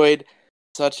 Freakazoid,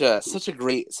 such a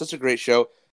great show,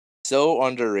 so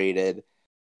underrated.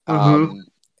 Mm-hmm.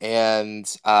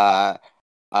 And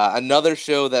another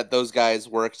show that those guys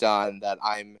worked on that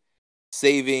I'm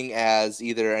saving as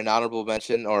either an honorable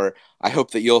mention or I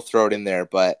hope that you'll throw it in there,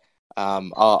 but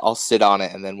I'll sit on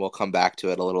it and then we'll come back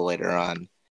to it a little later on,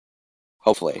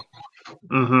 hopefully.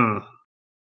 Mm-hmm.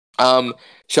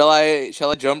 Shall I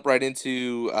jump right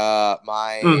into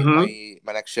my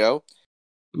next show?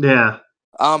 Yeah.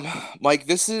 Mike,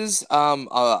 this is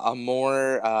a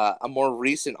more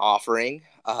recent offering,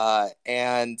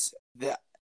 and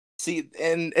see,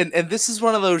 and this is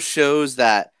one of those shows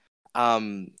that,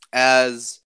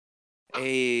 as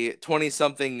a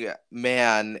 20-something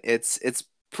man, it's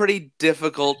pretty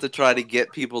difficult to try to get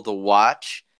people to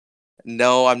watch.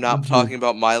 No, I'm not talking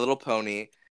about My Little Pony.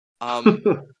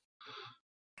 But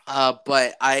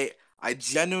I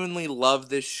genuinely love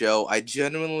this show. I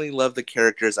genuinely love the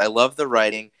characters. I love the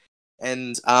writing,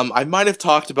 and I might have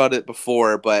talked about it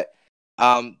before, but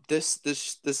this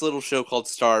little show called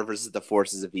Star versus the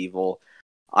Forces of Evil.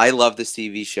 I love this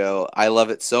TV show. I love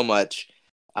it so much.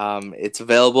 It's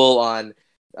available on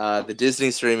the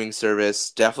Disney streaming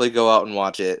service. Definitely go out and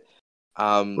watch it.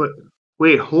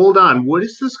 Wait, hold on. What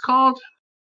is this called?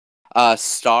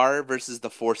 Star versus the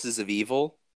Forces of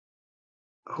Evil.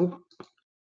 Oh,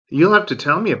 you'll have to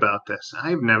tell me about this.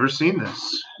 I've never seen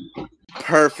this.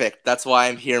 Perfect. That's why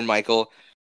I'm here, Michael.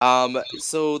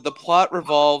 So the plot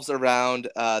revolves around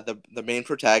the main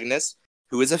protagonist,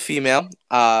 who is a female,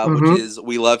 which is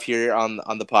we love here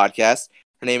on the podcast.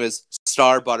 Her name is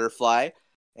Star Butterfly,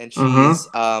 and she's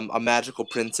a magical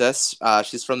princess.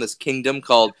 She's from this kingdom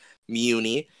called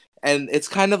Muni, and it's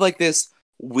kind of like this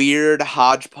weird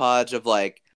hodgepodge of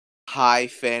like high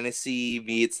fantasy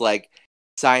meets like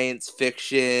science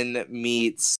fiction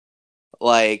meets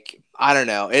like I don't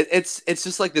know. It's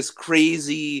just like this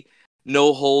crazy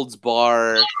no holds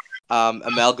bar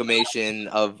amalgamation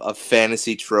of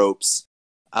fantasy tropes.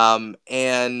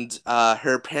 And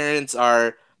her parents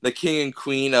are the king and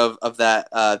queen of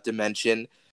that dimension.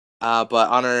 But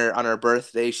on her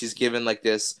birthday, she's given like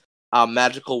this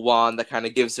magical wand that kind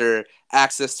of gives her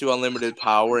access to unlimited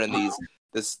power, and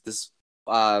this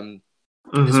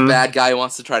bad guy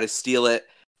wants to try to steal it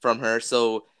from her.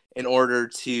 So in order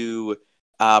to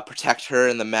protect her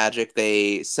and the magic,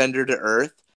 they send her to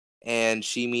Earth, and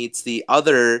she meets the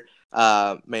other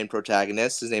main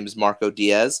protagonist. His name is Marco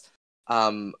Diaz.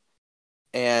 And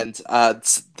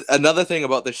another thing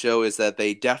about the show is that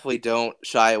they definitely don't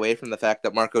shy away from the fact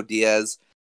that Marco Diaz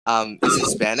is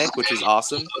Hispanic, which is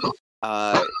awesome.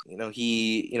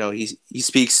 He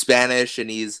speaks Spanish, and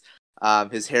he's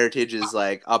his heritage is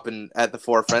like up and at the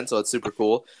forefront, so it's super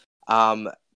cool.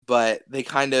 But they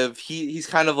he's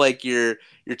kind of like your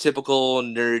typical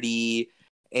nerdy,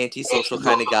 antisocial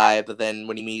kind of guy. But then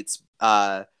when he meets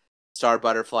Star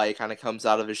Butterfly, he kind of comes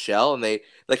out of his shell, and they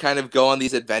kind of go on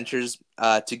these adventures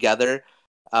together,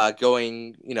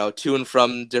 going to and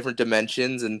from different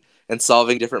dimensions, and and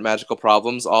solving different magical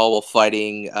problems, all while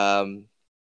fighting the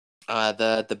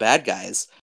bad guys.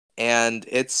 And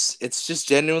it's just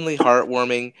genuinely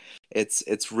heartwarming.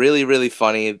 It's really really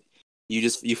funny.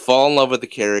 You fall in love with the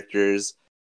characters,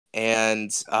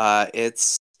 and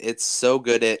it's so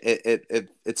good.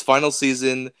 Its final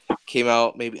season came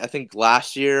out maybe I think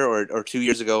last year or 2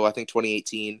 years ago. I think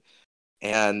 2018,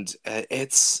 and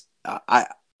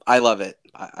I love it.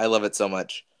 I love it so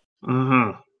much.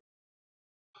 Mm-hmm.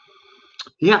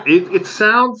 Yeah, it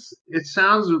sounds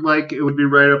like it would be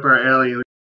right up our alley,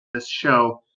 this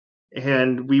show,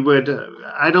 and we would.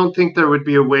 I don't think there would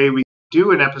be a way we could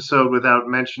do an episode without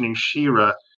mentioning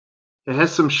Shira. It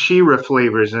has some Shira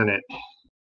flavors in it.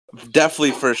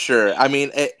 Definitely, for sure. I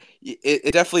mean,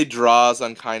 it definitely draws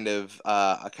on kind of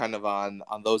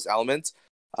on those elements.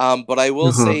 But I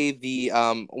will Mm-hmm. say the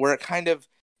where it kind of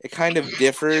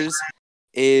differs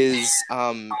is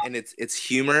in its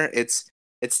humor.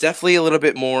 It's definitely a little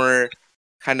bit more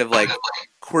kind of like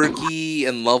quirky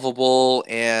and lovable,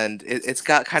 and it's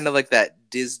got kind of like that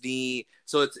Disney.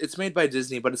 So it's made by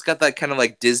Disney, but it's got that kind of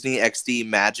like Disney XD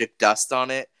magic dust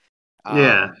on it.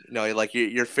 Yeah. Like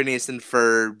your Phineas and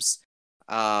Ferbs,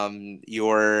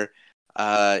 your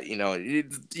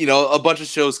you know a bunch of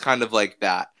shows kind of like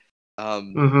that.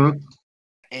 Um, Mm-hmm.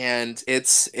 and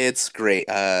it's great.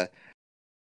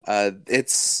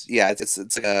 It's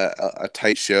like a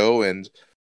tight show, and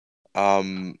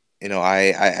I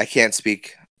can't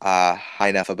speak high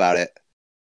enough about it.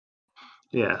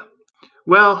 Yeah.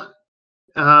 Well,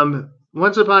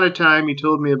 once upon a time, you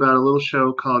told me about a little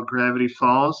show called Gravity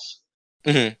Falls,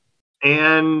 Mhm.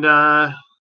 and I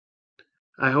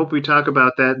hope we talk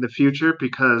about that in the future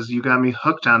because you got me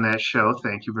hooked on that show.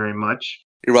 Thank you very much.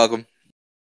 You're welcome.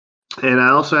 And I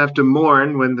also have to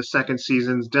mourn when the second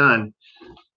season's done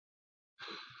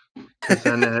because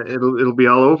then it'll be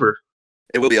all over.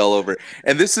 It will be all over.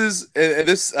 And this show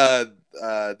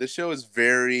is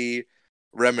very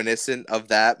reminiscent of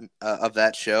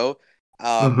that show.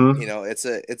 Mm-hmm. It's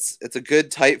a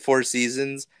good tight 4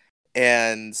 seasons,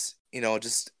 and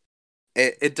just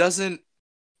it doesn't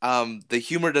the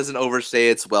humor doesn't overstay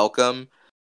its welcome.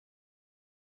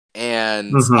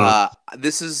 And Mm-hmm.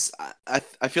 this is I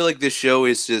feel like this show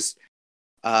is just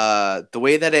the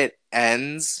way that it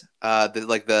ends,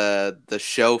 the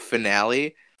show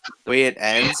finale, the way it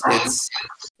ends,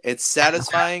 it's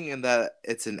satisfying in that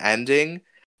it's an ending,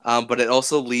 but it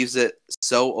also leaves it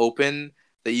so open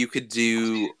that you could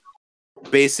do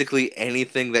basically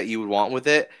anything that you would want with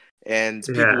it, and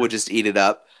people Yeah. would just eat it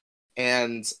up.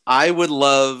 And I would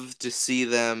love to see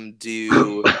them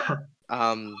do.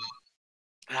 Um,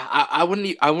 I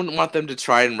wouldn't want them to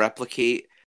try and replicate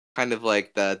kind of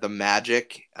like the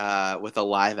magic with a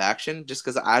live action, just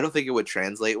because I don't think it would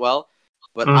translate well.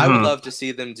 But I would Mm-hmm. love to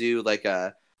see them do like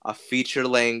a feature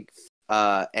length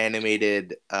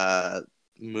animated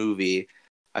movie.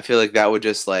 I feel like that would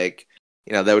just like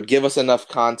that would give us enough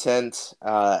content,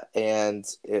 and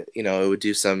it would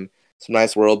do some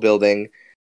nice world building.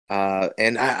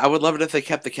 And I would love it if they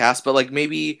kept the cast, but like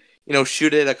maybe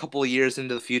shoot it a couple of years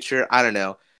into the future. I don't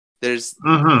know. There's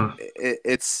Mm-hmm.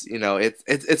 it's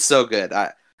it's so good.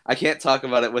 I can't talk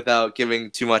about it without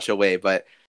giving too much away, but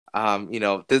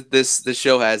this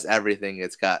show has everything.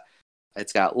 It's got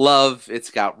love,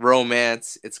 it's got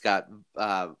romance, it's got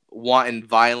wanton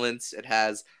violence, it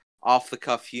has off the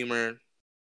cuff humor.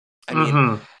 I mean,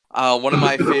 Mm-hmm. one of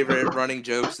my favorite running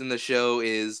jokes in the show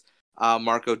is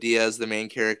Marco Diaz, the main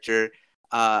character.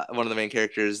 One of the main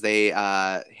characters,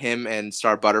 him and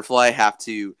Star Butterfly have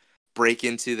to break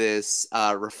into this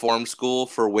reform school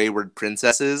for wayward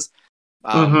princesses.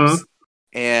 Um, Mm-hmm.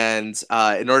 and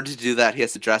in order to do that, he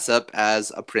has to dress up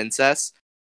as a princess.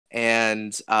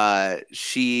 And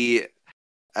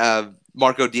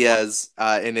Marco Diaz,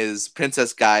 in his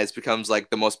princess guise, becomes like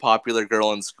the most popular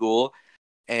girl in school,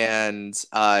 and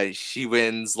she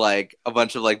wins like a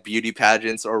bunch of like beauty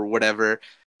pageants or whatever,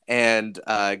 and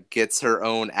gets her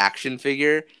own action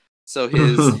figure. So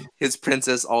Mm-hmm. his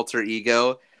princess alter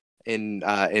ego in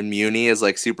Muni is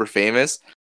like super famous.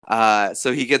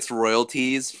 So he gets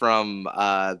royalties from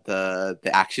the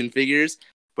action figures,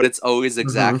 but it's always Mm-hmm.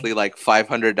 exactly like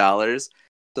 $500.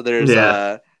 So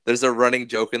Yeah. there's a running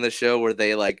joke in the show where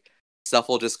they like stuff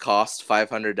will just cost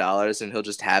 $500 and he'll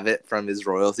just have it from his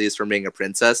royalties from being a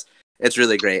princess. It's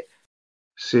really great.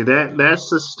 See that's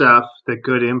the stuff that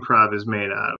good improv is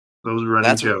made out of. Those running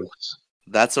That's jokes.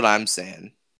 that's what I'm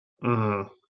saying. Mm-hmm.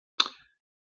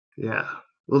 Yeah.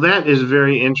 Well, that is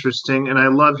very interesting, and I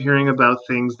love hearing about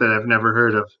things that I've never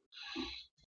heard of.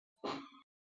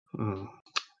 Mm.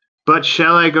 But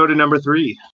shall I go to number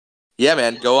three? Yeah,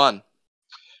 man, go on.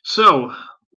 So,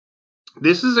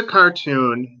 This is a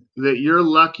cartoon that you're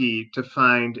lucky to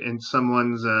find in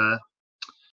someone's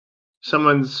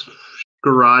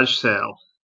garage sale.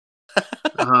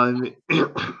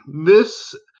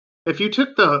 This, if you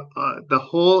took the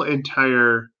whole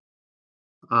entire,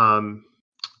 um,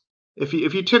 if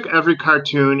you took every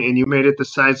cartoon and you made it the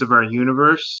size of our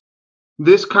universe,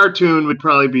 this cartoon would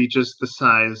probably be just the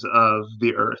size of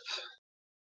the Earth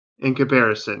in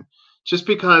comparison, just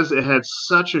because it had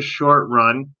such a short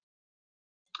run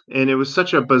and it was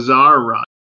such a bizarre run.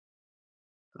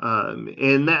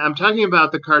 And I'm talking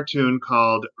about the cartoon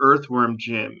called Earthworm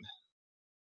Jim.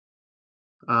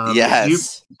 Do you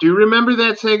Yes. do you remember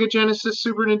that Sega Genesis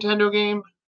Super Nintendo game?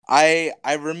 I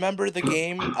remember the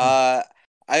game.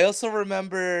 I also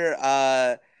remember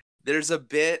there's a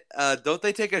bit don't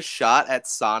they take a shot at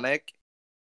Sonic?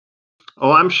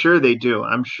 Oh, I'm sure they do.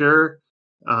 I'm sure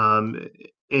um,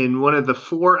 in one of the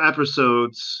 4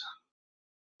 episodes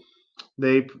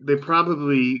they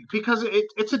probably, because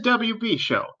it's a WB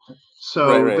show, Right,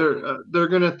 so right. they're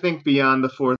gonna think beyond the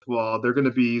fourth wall. They're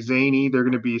gonna be zany. They're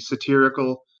gonna be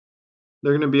satirical.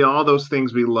 They're gonna be all those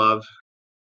things we love.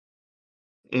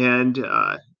 And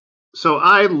so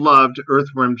I loved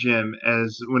Earthworm Jim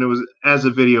as a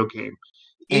video game,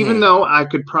 even Hmm. though I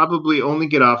could probably only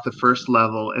get off the first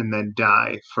level and then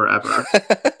die forever.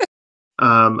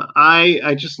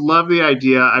 I just love the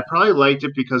idea. I probably liked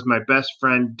it because my best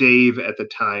friend Dave at the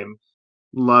time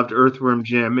loved Earthworm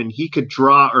Jim, and he could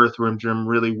draw Earthworm Jim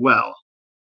really well.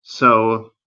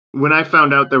 So when I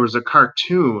found out there was a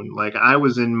cartoon, like, I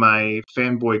was in my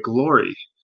fanboy glory.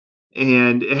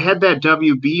 And it had that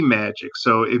WB magic,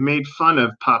 so it made fun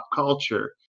of pop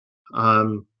culture.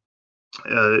 Um,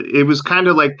 it was kind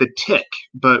of like the Tick,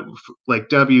 but like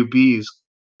WB's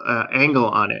angle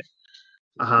on it.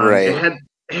 It Right.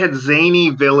 had zany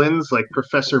villains like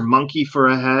Professor Monkey for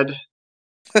a head.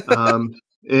 Um,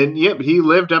 and yep, he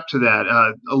lived up to that.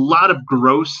 A lot of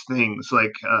gross things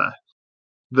like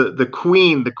the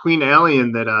queen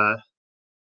alien that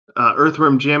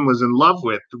Earthworm Jim was in love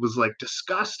with was like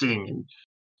disgusting. And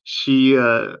she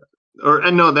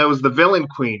or no, that was the villain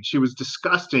queen. She was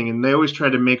disgusting, and they always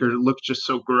tried to make her look just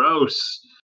so gross.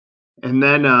 And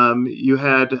then you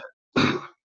had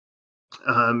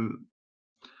um,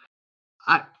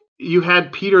 I, you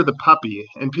had Peter the puppy,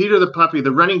 and Peter the puppy.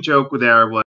 The running joke with there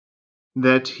was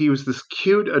that he was this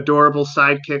cute, adorable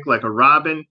sidekick like a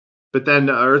robin, but then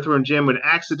Earthworm Jim would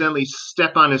accidentally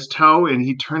step on his toe, and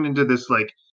he turned into this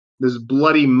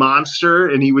bloody monster,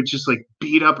 and he would just like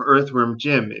beat up Earthworm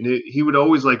Jim, and he would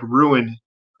always like ruin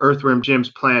Earthworm Jim's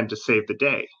plan to save the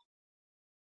day.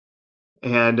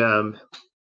 And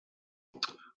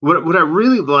what I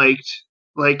really liked,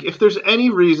 like, if there's any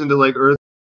reason to like Earth,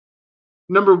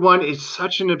 number one, it's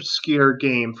such an obscure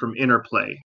game from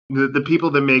Interplay. The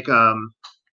people that make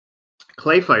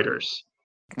Clay Fighters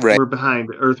Right. were behind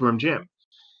Earthworm Jim.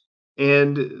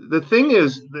 And the thing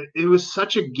is, it was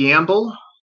such a gamble,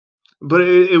 but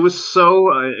it was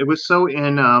so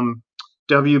in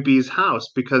WB's house,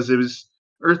 because it was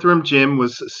Earthworm Jim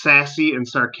was sassy and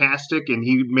sarcastic, and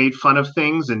he made fun of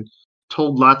things and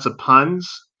told lots of puns.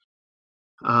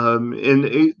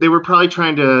 They were probably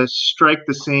trying to strike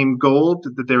the same gold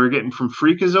that they were getting from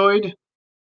Freakazoid.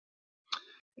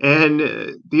 And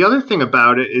the other thing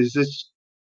about it is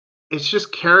it's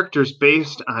just characters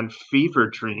based on fever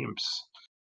dreams.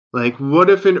 Like, what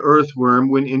if an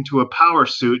earthworm went into a power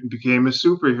suit and became a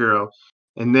superhero?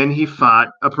 And then he fought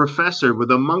a professor with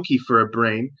a monkey for a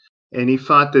brain, and he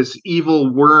fought this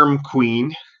evil worm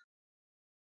queen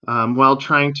while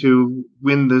trying to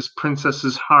win this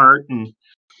princess's heart. And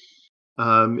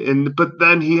but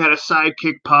then he had a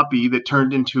sidekick puppy that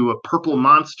turned into a purple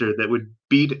monster that would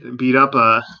beat up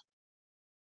our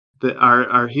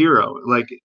hero. Like,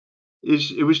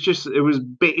 it was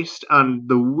based on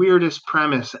the weirdest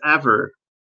premise ever.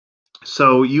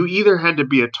 So you either had to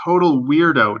be a total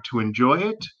weirdo to enjoy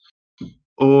it,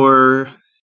 or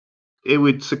it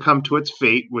would succumb to its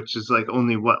fate, which is like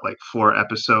only like 4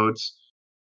 episodes.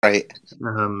 Right.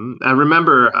 I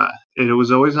remember it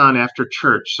was always on after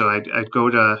church, so I'd go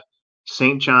to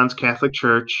St. John's Catholic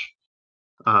Church,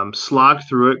 slog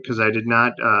through it because I did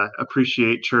not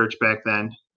appreciate church back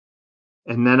then,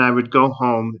 and then I would go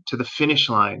home to the finish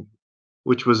line,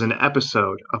 which was an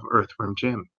episode of Earthworm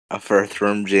Jim. A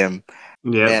Earthworm Jim.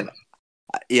 Yep. Man,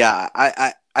 yeah,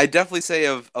 I definitely say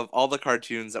of all the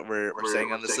cartoons that we're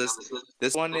saying on this list,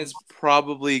 this one is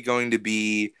probably going to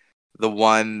be the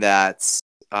one that's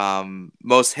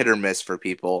most hit or miss for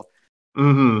people.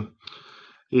 Mm-hmm.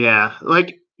 Yeah,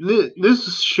 like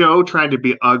this show tried to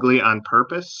be ugly on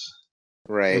purpose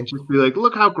Right. and just be like,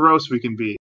 look how gross we can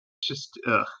be. Just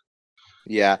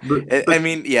Yeah, I But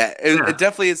mean, yeah, yeah, it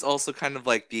definitely is also kind of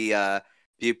like the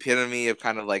epitome of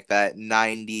kind of like that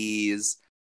 '90s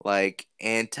like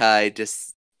anti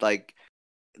just like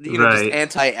just right,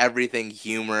 anti everything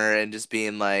humor and just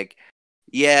being like,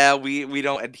 yeah, we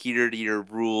don't adhere to your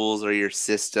rules or your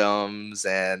systems,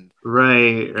 and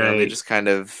right, they right. just kind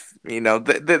of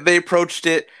they approached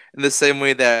it in the same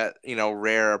way that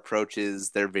Rare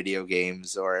approaches their video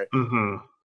games, or Hmm.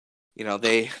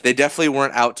 they definitely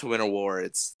weren't out to win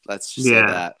awards. Let's just say Yeah.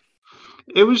 that.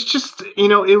 It was just,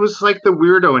 it was like the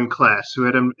weirdo in class who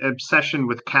had an obsession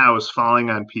with cows falling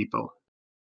on people.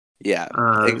 Yeah,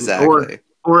 Or exactly.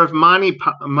 if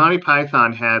Monty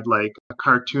Python had like a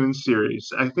cartoon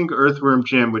series, I think Earthworm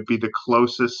Jim would be the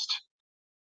closest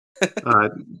uh,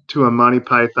 to a Monty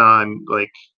Python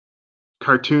like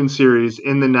cartoon series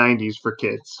in the '90s for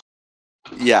kids.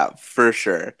 Yeah, for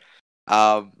sure.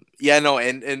 Yeah, no,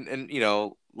 and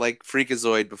like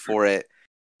Freakazoid before it,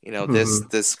 this Hmm.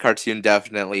 this cartoon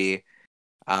definitely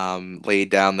laid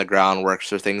down the groundwork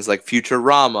for things like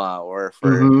Futurama, or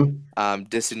for Hmm.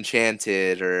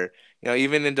 Disenchanted, or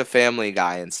even into Family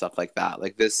Guy and stuff like that.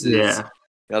 Like Yeah,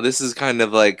 this is kind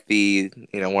of like the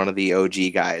one of the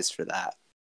OG guys for that.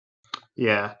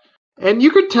 yeah. And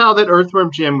you could tell that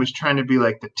Earthworm Jim was trying to be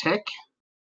like the Tick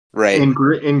Right. and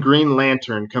Green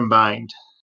Lantern combined.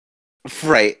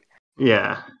 Right.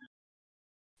 Yeah.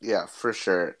 Yeah, for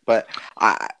sure. But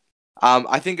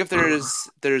I think if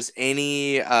there's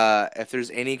any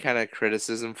kind of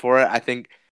criticism for it, I think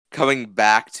coming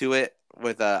back to it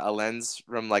with a lens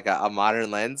from like a modern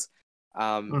lens,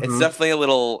 it's Hmm. definitely a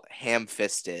little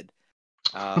ham-fisted.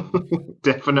 Um,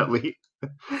 Definitely.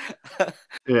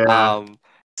 Yeah. um,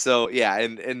 so yeah,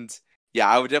 and yeah,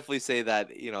 I would definitely say that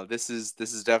this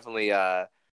is definitely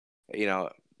you know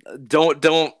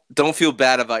don't feel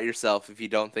bad about yourself if you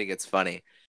don't think it's funny.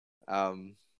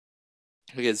 Um,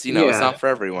 because it's Yeah. not for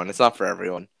everyone. It's not for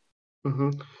everyone.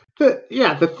 Hmm.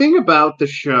 The thing about the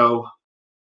show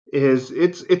is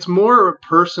it's more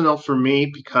personal for me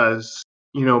because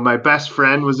my best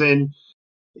friend was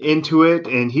into it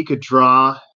and he could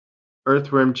draw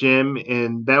Earthworm Jim,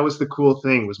 and that was the cool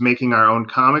thing, was making our own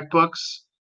comic books,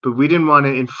 but we didn't want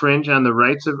to infringe on the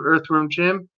rights of Earthworm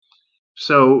Jim,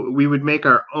 so we would make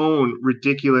our own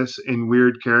ridiculous and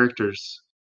weird characters.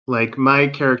 Like my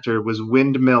character was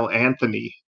Windmill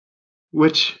Anthony,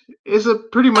 which is a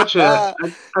pretty much a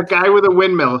guy with a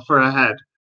windmill for a head.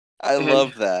 I And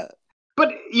love that.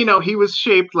 but he was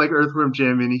shaped like Earthworm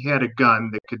Jim and he had a gun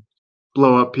that could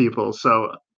blow up people.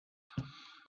 So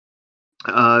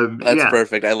That's yeah.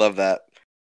 perfect. I love that.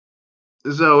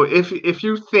 So if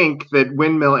you think that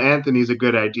Windmill Anthony's a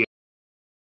good idea,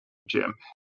 Jim.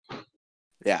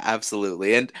 Yeah,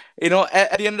 absolutely. And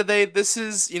at the end of the day, this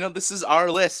is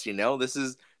our list. This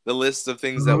is the list of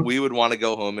things that Hmm. we would want to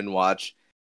go home and watch.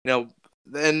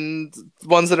 And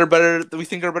ones that are better that we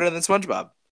think are better than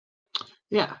SpongeBob.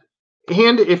 Yeah.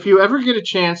 And if you ever get a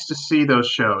chance to see those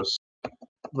shows,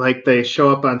 like they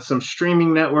show up on some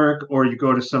streaming network or you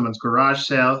go to someone's garage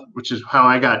sale, which is how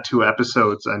I got 2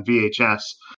 episodes on VHS.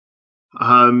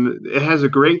 It has a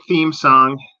great theme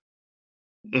song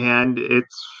and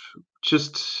it's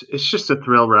just a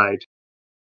thrill ride.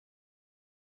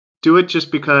 Do it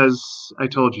just because I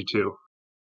told you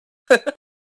to.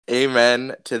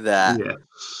 Amen to that. Yes,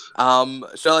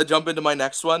 Shall I jump into my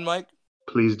next one, Mike?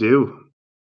 please do.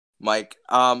 Mike,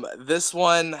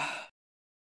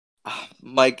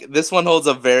 Mike, this one holds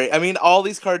a very. I mean, all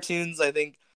these cartoons I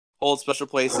think hold special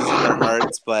places in our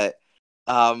hearts, but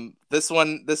this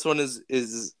one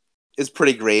is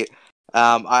pretty great.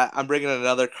 I'm bringing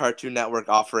another Cartoon Network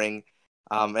offering,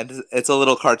 and it's a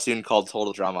little cartoon called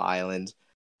Total Drama Island.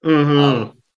 Um, Hmm.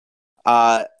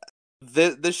 uh,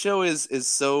 the show is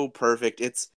so perfect.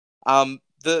 It's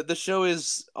the show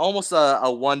is almost a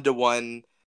 1-to-1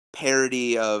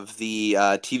 parody of the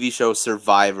TV show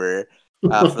Survivor.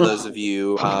 For those of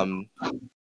you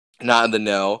not in the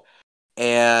know,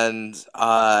 and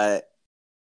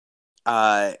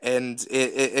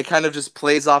it kind of just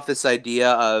plays off this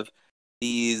idea of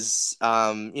these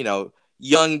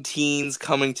young teens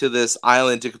coming to this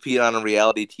island to compete on a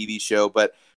reality TV show,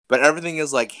 but everything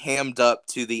is like hammed up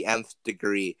to the nth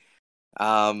degree.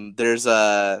 There's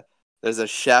a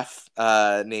chef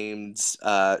named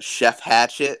Chef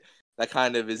Hatchet that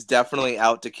kind of is definitely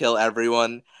out to kill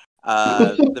everyone.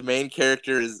 The main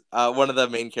character is one of the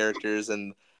main characters,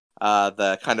 and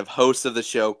the kind of host of the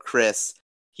show, Chris.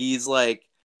 He's like,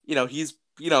 he's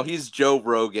Joe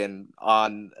Rogan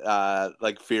on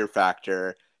like Fear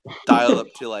Factor, dialed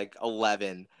up to like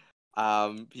 11.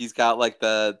 He's got like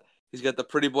He's got the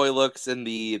pretty boy looks and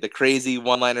the crazy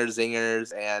one-liner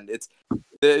zingers, and it's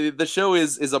the show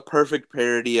is a perfect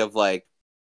parody of like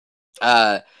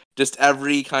just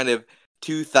every kind of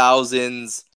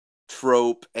 2000s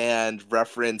trope and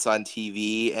reference on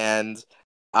TV, and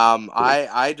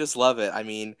I just love it. I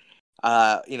mean,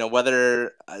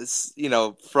 whether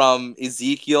from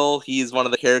Ezekiel, he's one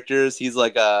of the characters. He's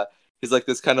like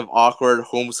this kind of awkward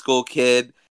homeschool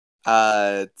kid,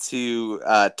 to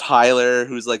Tyler,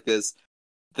 who's like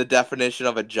the definition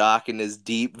of a jock in his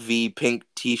deep V pink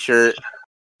T-shirt,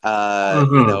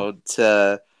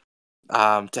 to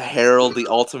Harold, the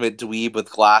ultimate dweeb with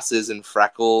glasses and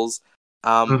freckles.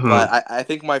 But I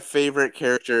think my favorite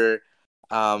character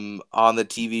on the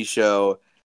TV show,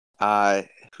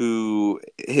 who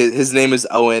his name is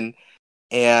Owen,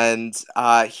 and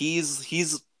he's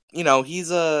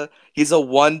a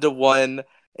 1-to-1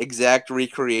 exact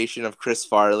recreation of Chris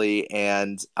Farley,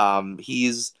 and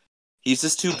he's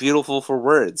just too beautiful for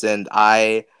words, and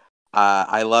I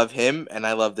love him and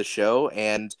I love the show.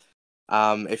 And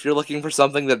if you're looking for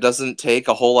something that doesn't take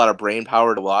a whole lot of brain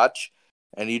power to watch,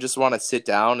 and you just want to sit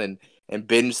down and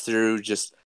binge through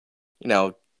just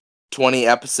 20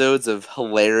 episodes of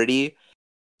hilarity,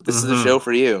 this is a show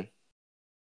for you.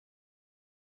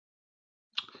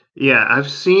 Yeah,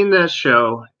 I've seen that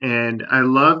show, and I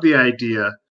love the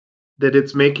idea that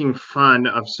it's making fun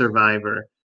of Survivor,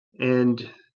 and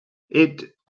it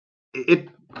it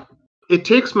it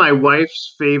takes my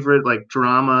wife's favorite like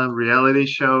drama reality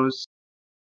shows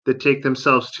that take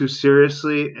themselves too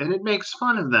seriously, and it makes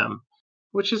fun of them,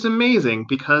 which is amazing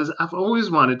because I've always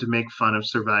wanted to make fun of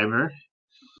Survivor,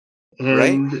 and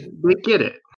Right? they get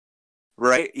it.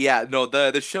 Right? Yeah, no,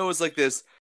 the show is like this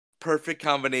perfect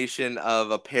combination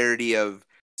of a parody of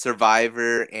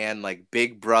Survivor and like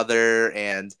Big Brother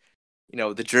and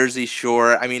the Jersey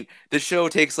Shore. I mean, the show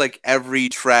takes like every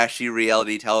trashy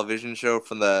reality television show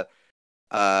from the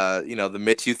the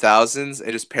mid 2000s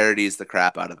and just parodies the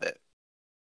crap out of it.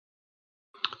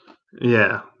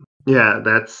 Yeah, yeah,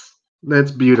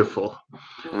 that's beautiful.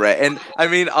 Right. And I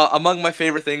mean, among my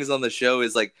favorite things on the show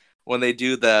is like when they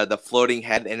do the floating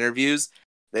head interviews.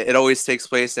 It always takes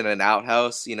place in an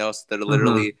outhouse, so they're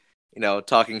literally,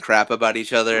 talking crap about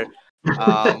each other.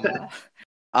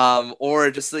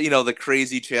 Or just the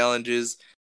crazy challenges.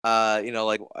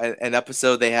 Like an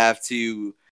episode they have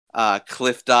to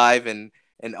cliff dive, and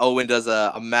Owen does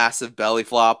a massive belly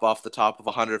flop off the top of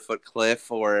a 100-foot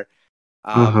cliff, or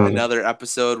another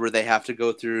episode where they have to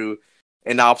go through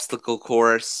an obstacle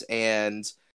course, and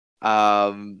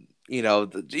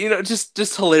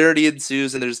just hilarity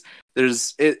ensues, and it's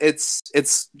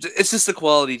just a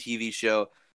quality TV show,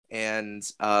 and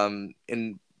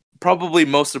probably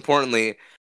most importantly,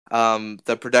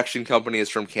 the production company is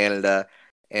from Canada,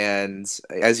 and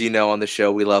as you know on the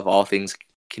show, we love all things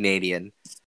Canadian,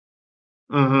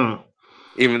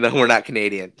 even though we're not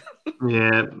Canadian.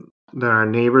 Yeah, they're our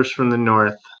neighbors from the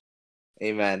north.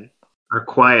 Amen. Our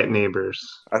quiet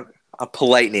neighbors. Our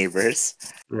polite neighbors.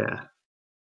 Yeah.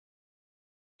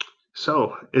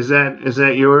 So, is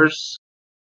that yours?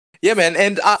 Yeah, man,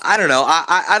 and I don't know.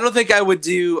 I don't think I would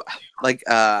do like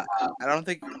I don't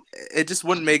think it just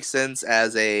wouldn't make sense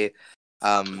as a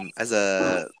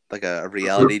like a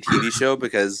reality TV show,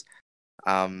 because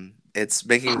it's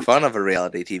making fun of a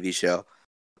reality TV show.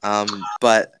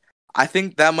 But I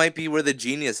think that might be where the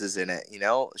genius is in it.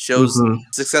 Shows,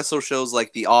 successful shows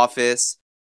like The Office,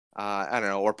 I don't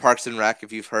know, or Parks and Rec,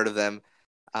 if you've heard of them.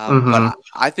 But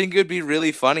I think it would be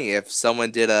really funny if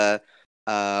someone did a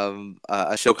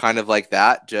show kind of like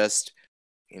that, just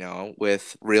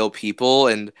with real people,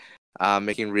 and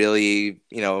making really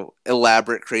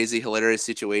elaborate, crazy, hilarious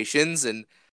situations, and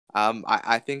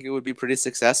I think it would be pretty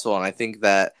successful. And I think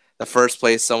that the first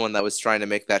place someone that was trying to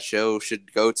make that show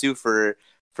should go to for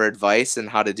advice and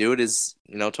how to do it is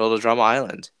Total Drama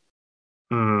Island.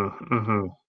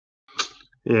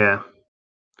 Yeah,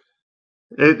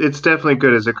 it's definitely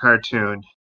good as a cartoon.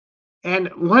 And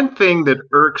one thing that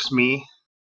irks me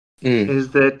is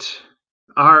that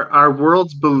our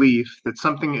world's belief that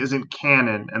something isn't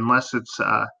canon unless it's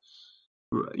the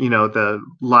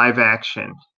live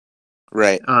action,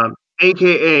 right?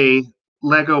 AKA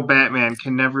Lego Batman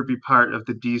can never be part of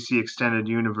the DC extended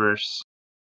universe,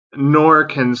 nor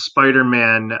can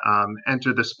Spider-Man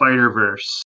enter the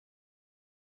Spider-Verse.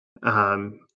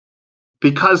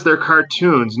 Because they're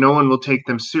cartoons, no one will take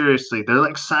them seriously. They're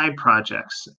like side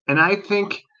projects. And I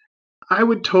think I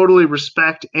would totally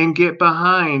respect and get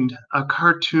behind a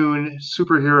cartoon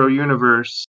superhero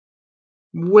universe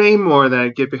way more than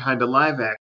I'd get behind a live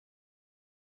action.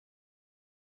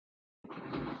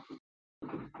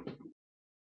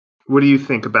 What do you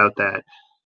think about that?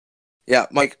 Yeah,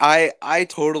 Mike, I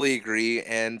totally agree,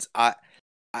 and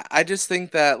I just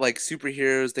think that like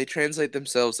superheroes, they translate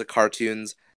themselves to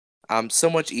cartoons so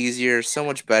much easier, so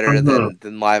much better Mm-hmm.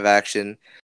 than live action.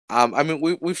 I mean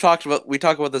we talk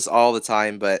about this all the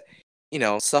time, but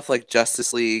stuff like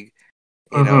Justice League,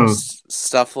 Mm-hmm.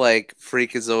 stuff like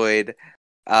Freakazoid,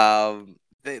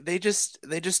 they just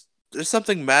there's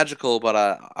something magical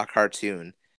about a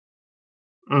cartoon.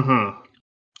 Mm-hmm.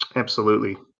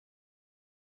 Absolutely.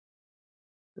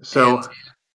 And So,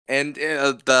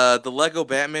 the Lego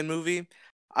Batman movie,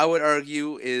 I would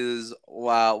argue, is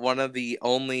one of the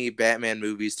only Batman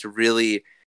movies to really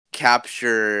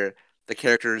capture the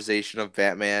characterization of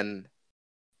Batman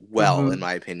well, mm-hmm. in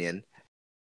my opinion.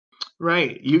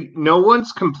 Right. No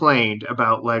one's complained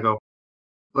about Lego.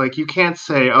 Like you can't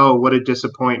say, "Oh, what a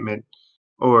disappointment,"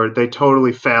 or "They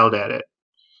totally failed at it,"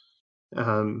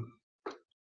 um,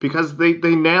 because they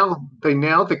nail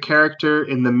the character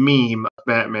in the meme of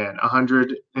Batman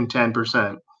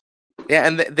 110%. Yeah,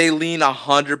 and they lean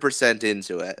 100%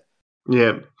 into it.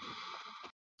 Yeah,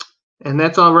 and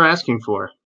that's all we're asking for.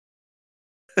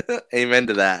 Amen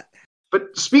to that.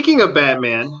 But speaking of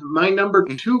Batman, my number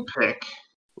two pick.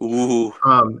 Ooh.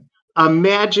 Um,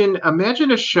 imagine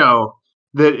a show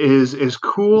that is as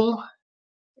cool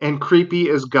and creepy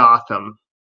as Gotham,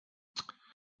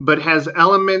 but has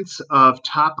elements of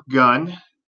Top Gun,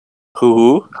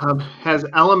 Who? has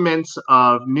elements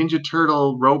of Ninja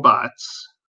Turtle robots,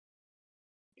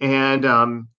 and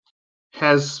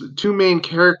has two main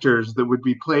characters that would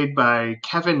be played by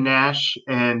Kevin Nash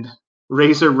and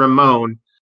Razor Ramon,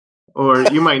 or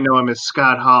you might know him as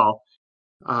Scott Hall,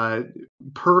 uh,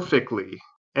 perfectly.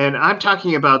 And I'm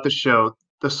talking about the show,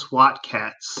 The SWAT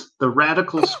Cats, The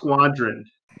Radical Squadron.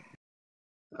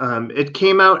 It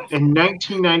came out in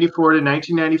 1994 to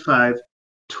 1995,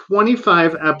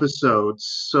 25 episodes,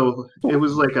 so it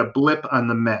was like a blip on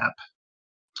the map.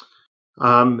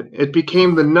 It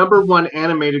became the number one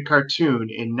animated cartoon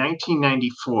in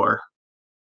 1994,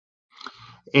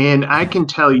 and I can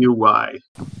tell you why.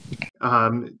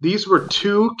 These were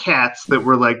two cats that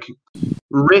were like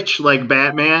rich like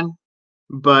Batman,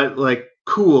 but like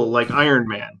cool like Iron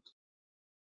Man.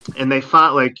 And they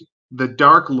fought like the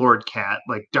Dark Lord Cat,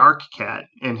 like Dark Cat,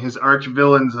 and his arch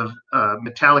villains of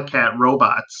Metallic Cat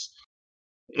robots.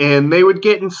 And they would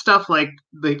get in stuff like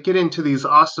they'd get into these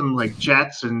awesome like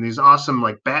jets and these awesome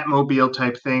like Batmobile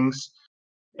type things.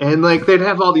 And like they'd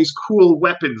have all these cool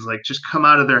weapons like just come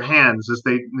out of their hands as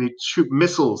they shoot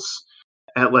missiles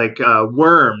at like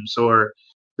worms, or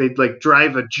they'd like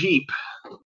drive a jeep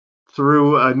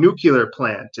through a nuclear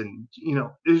plant. And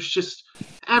it was just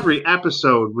every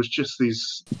episode was just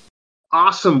these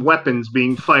awesome weapons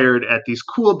being fired at these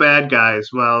cool bad guys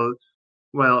while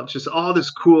just all this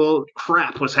cool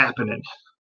crap was happening.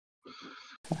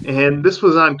 And this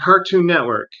was on Cartoon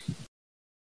Network.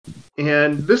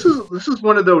 And this is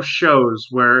one of those shows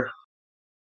where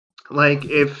like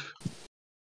if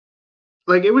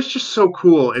like it was just so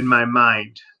cool in my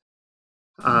mind.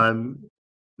 um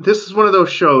this is one of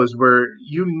those shows where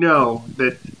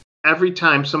that every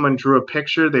time someone drew a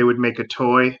picture they would make a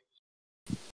toy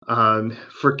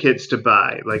for kids to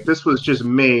buy. Like this was just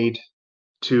made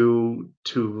to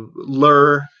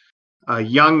lure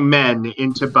young men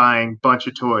into buying a bunch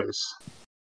of toys.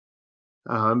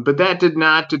 But that did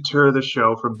not deter the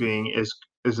show from being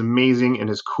as amazing and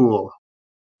as cool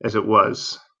as it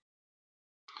was.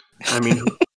 I mean,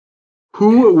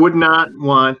 who would not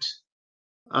want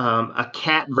a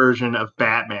cat version of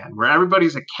Batman where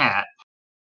everybody's a cat?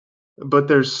 But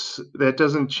that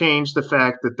doesn't change the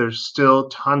fact that there's still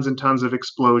tons and tons of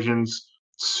explosions,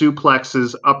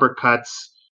 suplexes, uppercuts,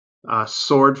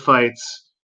 sword fights,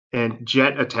 and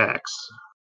jet attacks.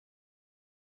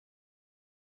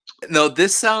 No,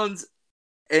 this sounds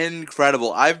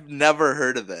incredible. I've never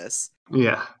heard of this.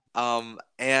 Yeah.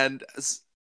 And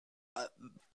uh,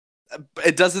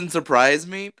 it doesn't surprise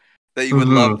me that you would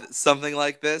Mm-hmm. love something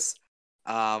like this.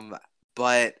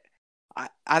 But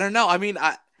I don't know. I mean,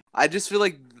 I just feel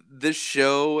like this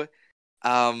show,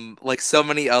 like so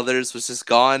many others, was just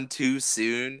gone too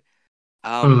soon.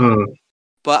 Um, Mm-hmm.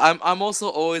 but I'm also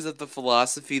always of the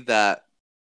philosophy that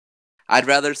I'd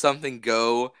rather something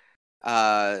go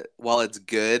while it's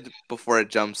good before it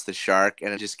jumps the shark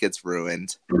and it just gets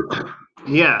ruined.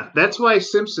 Yeah, that's why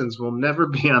Simpsons will never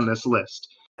be on this list.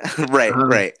 Right, Um,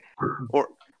 right.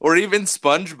 Or even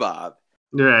SpongeBob.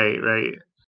 right, right.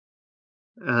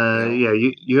 You know. Yeah,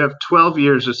 you have 12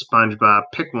 years of SpongeBob.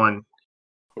 Pick one.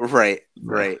 Right,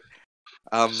 right.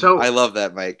 So, I love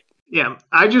that, Mike. yeah,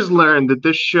 I just learned that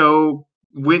this show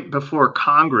went before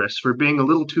Congress for being a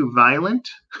little too violent.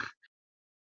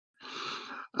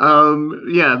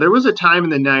 Yeah, there was a time in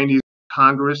the 90s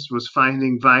Congress was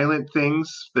finding violent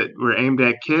things that were aimed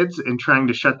at kids and trying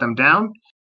to shut them down.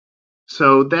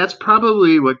 So that's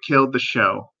probably what killed the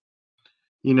show.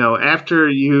 After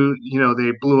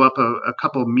they blew up a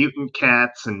couple mutant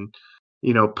cats and,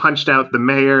 punched out the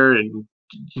mayor and,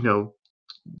 you know,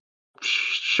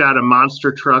 shot a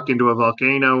monster truck into a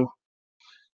volcano.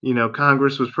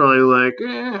 Congress was probably like,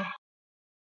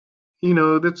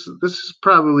 this is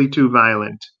probably too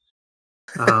violent.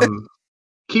 Um,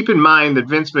 Keep in mind that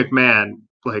Vince McMahon,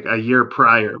 like a year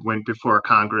prior, went before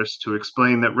Congress to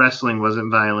explain that wrestling wasn't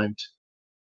violent.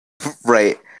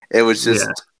 Right. It was Yeah,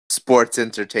 just sports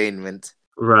entertainment.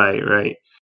 right.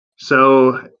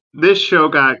 So this show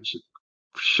got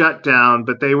shut down,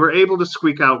 but they were able to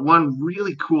squeak out one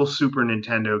really cool Super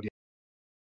Nintendo game.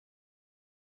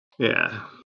 Yeah.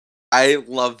 I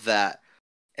love that.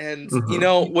 And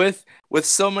Mm-hmm. with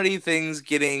so many things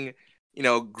getting,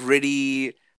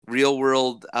 gritty real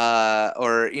world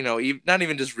or not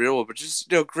even just real world, but just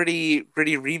gritty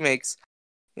remakes,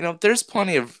 there's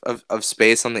plenty of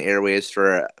space on the airways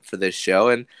for this show,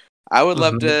 and I would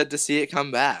love Mm-hmm. to see it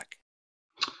come back.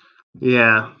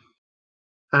 Yeah.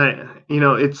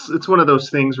 It's one of those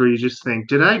things where you just think,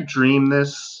 did I dream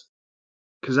this?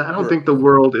 Because I don't think the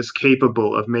world is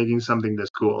capable of making something this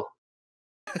cool.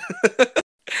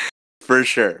 For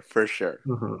sure, for sure.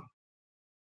 Mm-hmm.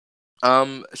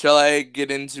 Shall I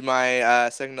get into my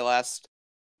second to last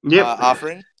Yep,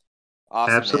 offering?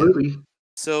 Awesome, man. absolutely.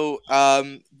 So,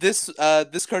 this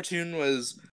cartoon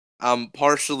was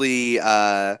partially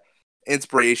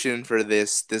inspiration for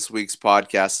this week's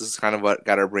podcast. This is kind of what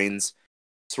got our brains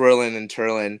swirling and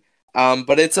twirling.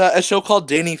 But it's a show called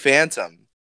Danny Phantom.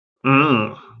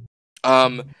 Mm.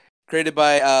 Um, Created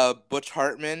by Butch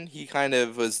Hartman. He kind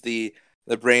of was the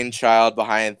brainchild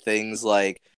behind things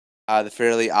like the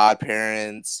Fairly Odd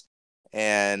Parents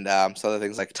and some other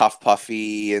things like Tough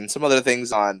Puffy and some other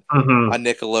things Mm-hmm. on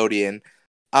Nickelodeon.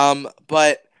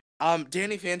 But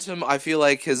Danny Phantom, I feel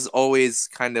like has always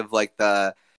kind of like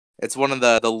it's one of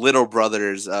the little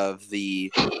brothers of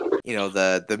the mid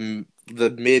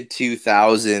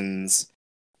 2000s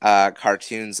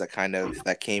cartoons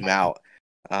that came out.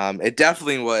 It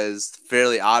definitely was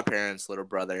Fairly Odd Parents' little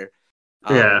brother.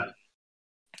 Yeah.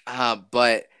 Um,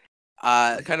 but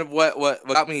kind of what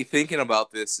got me thinking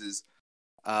about this is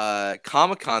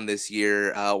Comic-Con this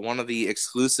year. One of the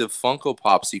exclusive Funko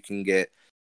Pops you can get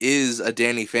is a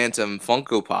Danny Phantom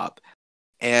Funko Pop,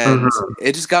 and Mm-hmm.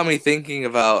 it just got me thinking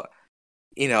about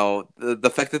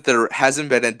the fact that there hasn't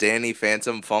been a Danny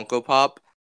Phantom Funko Pop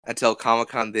until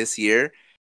Comic-Con this year.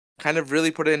 Kind of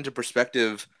really put it into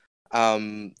perspective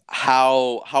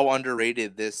how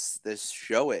underrated this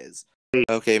show is.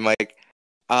 Okay, Mike.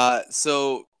 Uh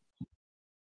so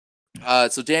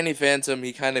so Danny Phantom,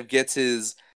 he kind of gets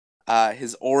his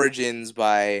origins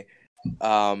by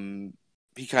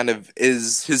he kind of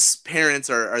is his parents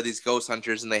are these ghost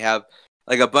hunters, and they have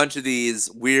like a bunch of these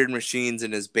weird machines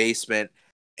in his basement,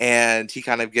 and he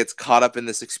kind of gets caught up in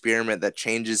this experiment that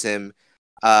changes him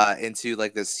into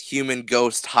like this human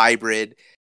ghost hybrid,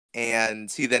 and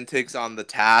he then takes on the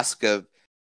task of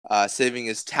saving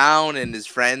his town and his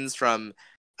friends from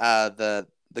the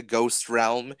ghost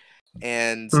realm,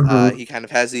 and Mm-hmm. he kind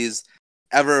of has these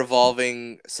ever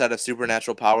evolving set of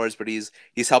supernatural powers, but he's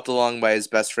helped along by his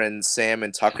best friends Sam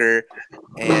and Tucker,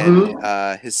 and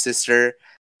Mm-hmm. his sister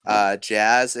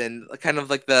Jazz, and kind of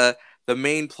like the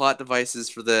main plot devices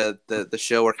for the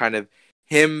show are kind of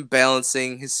him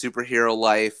balancing his superhero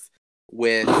life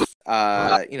with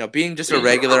being just a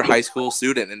regular high school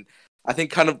student. And I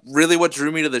think kind of really what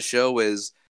drew me to the show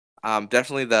is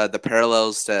definitely the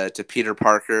parallels to Peter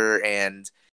Parker and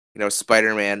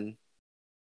Spider-Man,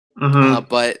 Mm-hmm.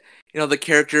 but the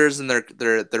characters and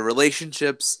their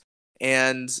relationships,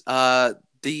 and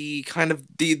the kind of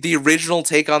the original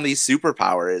take on these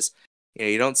superpowers.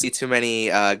 You don't see too many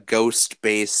ghost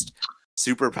based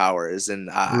superpowers, and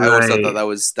I always thought Right.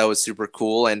 that was super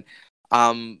cool. And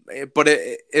but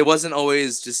it wasn't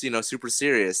always just super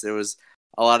serious. There was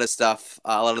a lot of stuff.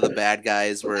 A lot of the bad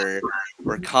guys were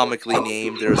comically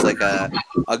named. There was like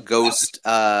a ghost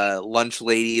lunch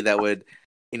lady that would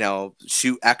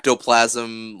shoot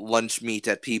ectoplasm lunch meat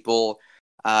at people.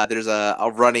 There's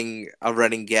a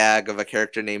running gag of a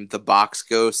character named the Box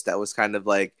Ghost that was kind of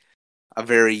like a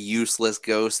very useless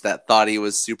ghost that thought he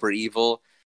was super evil.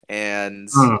 And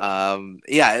Mm.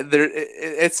 yeah,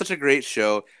 it's such a great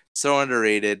show, so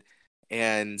underrated,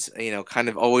 and kind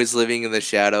of always living in the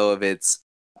shadow of its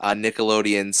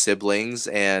Nickelodeon siblings.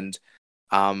 And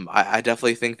I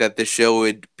definitely think that this show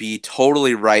would be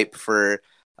totally ripe for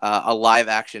a live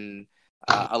action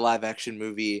a live action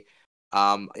movie.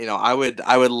 I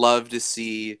would love to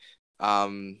see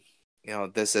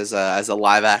this as a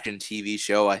live action TV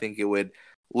show. I think it would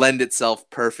lend itself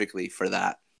perfectly for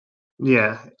that.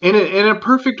 Yeah, in a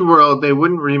perfect world, they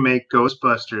wouldn't remake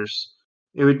Ghostbusters.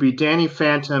 It would be Danny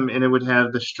Phantom, and it would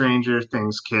have the Stranger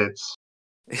Things kids.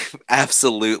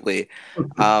 Absolutely.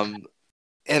 Um,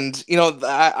 and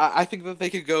I think that they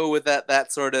could go with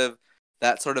that sort of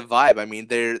vibe. I mean,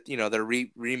 they're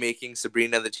remaking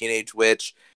Sabrina the Teenage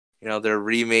Witch. They're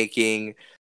remaking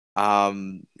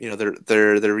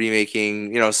they're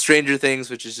remaking Stranger Things,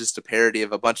 which is just a parody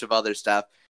of a bunch of other stuff.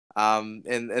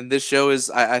 And this show is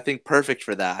I think perfect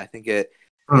for that. I think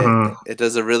Mhm. it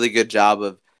does a really good job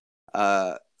of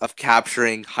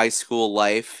capturing high school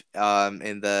life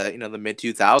in the mid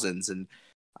 2000s, and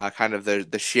kind of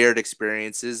the shared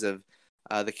experiences of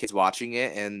the kids watching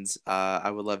it, and I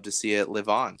would love to see it live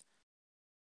on.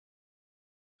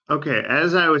 Okay,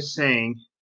 as I was saying,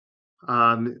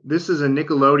 this is a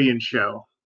Nickelodeon show.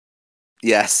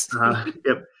 Yes.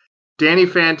 Yep. Danny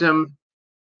Phantom.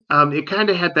 It kind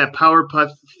of had that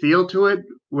Powerpuff feel to it,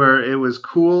 where it was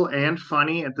cool and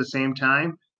funny at the same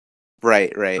time.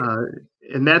 Right. Uh,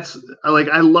 and that's like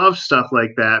I love stuff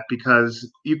like that because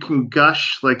you can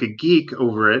gush like a geek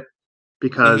over it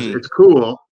because Hmm. it's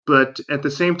cool, but at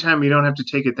the same time you don't have to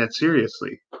take it that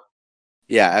seriously.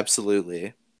 Yeah,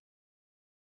 absolutely.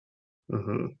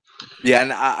 Hmm. Yeah,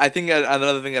 and I think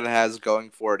another thing that it has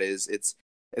going for it is it's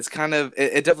kind of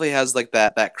it definitely has like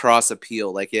that cross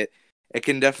appeal. Like it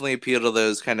can definitely appeal to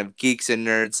those kind of geeks and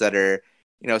nerds that are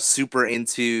super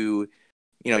into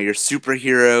your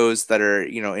superheroes, that are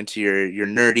into your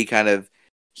nerdy kind of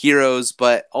heroes,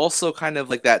 but also kind of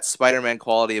like that Spider-Man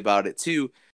quality about it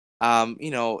too.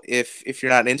 If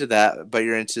you're not into that, but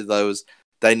you're into those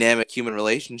dynamic human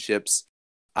relationships,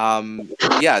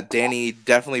 yeah, Danny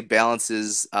definitely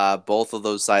balances both of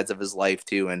those sides of his life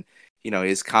too, and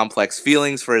his complex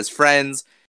feelings for his friends,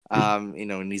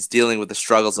 and he's dealing with the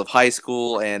struggles of high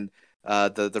school, and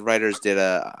the writers did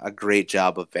a great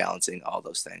job of balancing all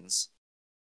those things.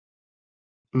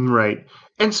 Right.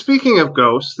 And speaking of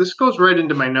ghosts, this goes right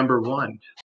into my number one.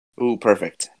 Ooh,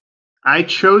 perfect. I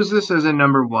chose this as a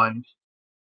number one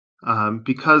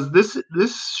because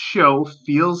this show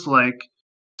feels like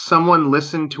someone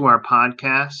listened to our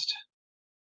podcast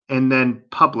and then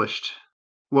published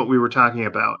what we were talking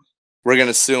about. We're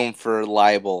gonna sue him for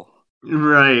libel.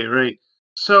 Right, right.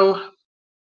 So,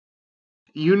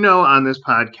 on this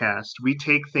podcast, we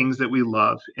take things that we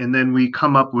love and then we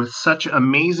come up with such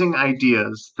amazing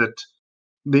ideas that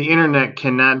the internet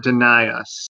cannot deny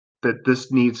us that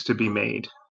this needs to be made.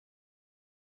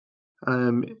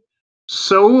 Um,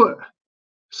 so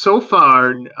so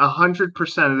far,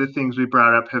 100% of the things we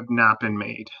brought up have not been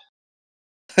made.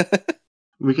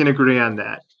 We can agree on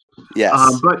that.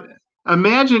 Yes. But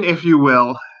imagine, if you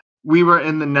will, we were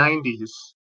in the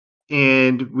 90s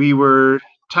and we were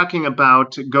talking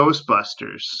about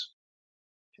Ghostbusters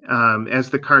as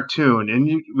the cartoon.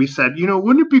 And we said,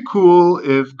 wouldn't it be cool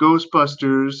if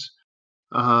Ghostbusters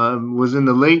was in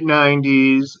the late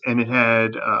 90s and it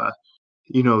had,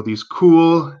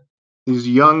 these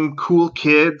young, cool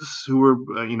kids who were,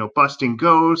 busting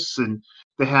ghosts, and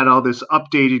they had all this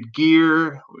updated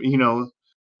gear,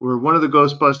 where one of the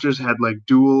Ghostbusters had like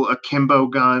dual akimbo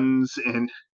guns, and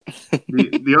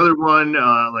the other one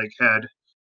like had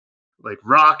like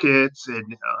rockets,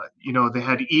 and they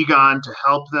had Egon to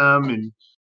help them, and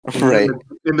then Right.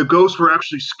 the ghosts were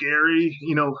actually scary.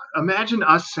 Imagine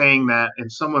us saying that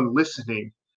and someone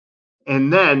listening,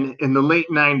 and then in the late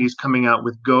 90s coming out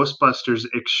with Ghostbusters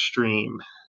Extreme.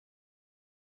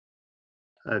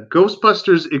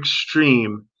 Ghostbusters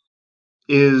Extreme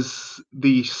is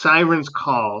the siren's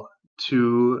call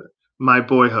to my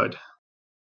boyhood,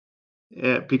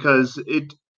 because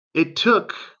it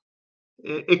took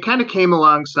it kind of came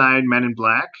alongside Men in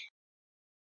Black,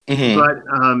 Hmm. but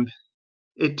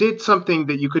it did something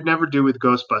that you could never do with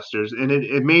Ghostbusters, and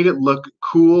it made it look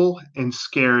cool and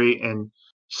scary and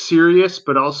serious,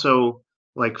 but also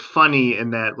like funny in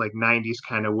that like 90s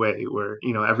kind of way where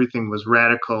everything was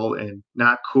radical and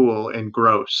not cool and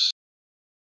gross.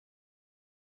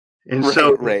 And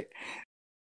so, Right.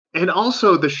 and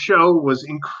also the show was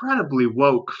incredibly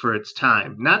woke for its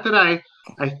time. Not that I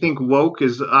think woke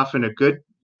is often a good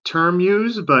term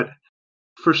used, but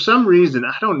for some reason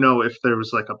I don't know if there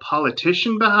was like a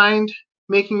politician behind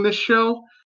making this show,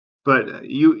 but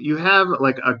you have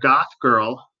like a goth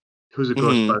girl who's a Hmm.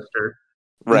 Ghostbuster.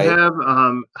 You Right. have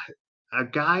a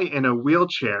guy in a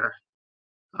wheelchair,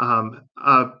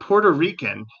 a Puerto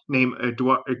Rican named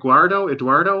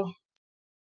Eduardo,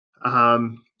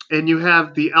 um, and you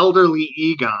have the elderly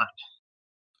Egon.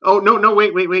 Oh, no,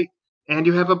 wait. And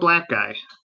you have a black guy.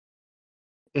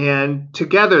 And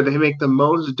together they make the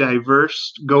most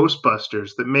diverse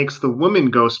Ghostbusters that makes the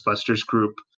Women Ghostbusters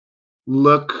group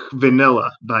look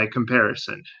vanilla by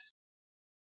comparison.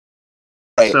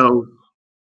 Right. So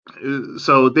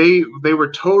they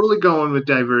were totally going with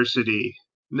diversity.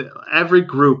 Every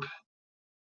group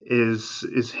is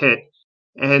hit,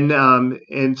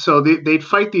 and so they'd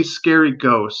fight these scary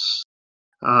ghosts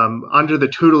under the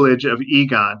tutelage of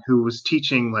Egon, who was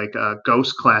teaching like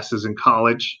ghost classes in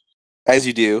college. As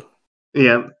you do.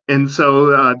 Yeah, and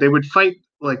so they would fight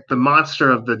like the monster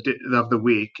of the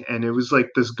week, and it was like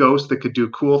this ghost that could do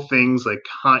cool things like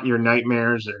haunt your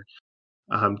nightmares or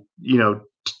you know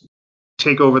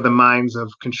take over the minds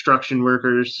of construction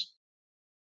workers.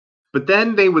 But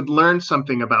then they would learn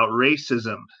something about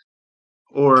racism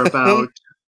or about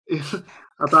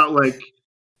about like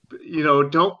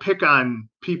don't pick on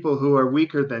people who are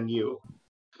weaker than you.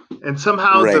 And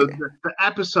somehow Right. the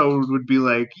episode would be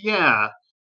like, yeah,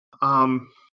 I'm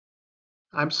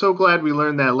so glad we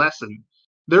learned that lesson.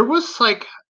 There was like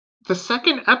the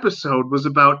second episode was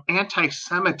about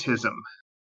anti-Semitism.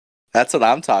 That's what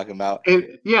I'm talking about.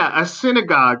 And yeah, a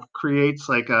synagogue creates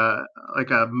like a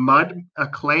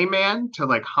clay man to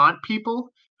like haunt people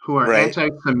who are Right.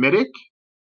 anti-Semitic.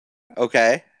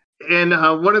 Okay. And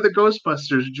one of the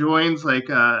Ghostbusters joins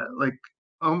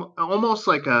almost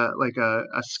like a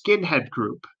skinhead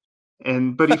group,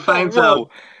 but he finds out, Whoa.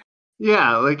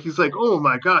 yeah, like he's like, oh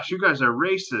my gosh, you guys are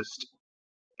racist,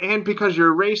 and because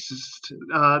you're racist,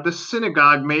 the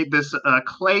synagogue made this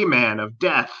clay man of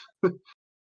death.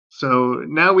 So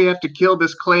now we have to kill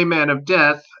this clay man of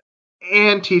death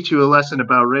and teach you a lesson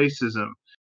about racism.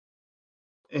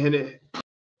 And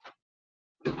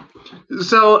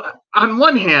so on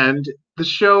one hand, the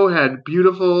show had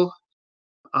beautiful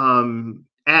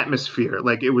atmosphere,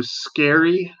 like it was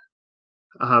scary.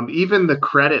 Even the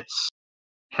credits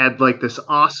had like this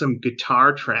awesome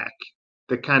guitar track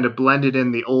that kind of blended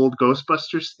in the old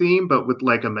Ghostbusters theme, but with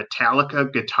like a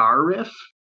Metallica guitar riff.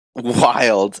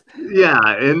 Wild. Yeah,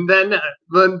 and then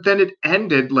it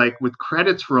ended like with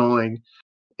credits rolling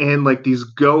and like these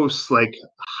ghosts like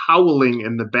howling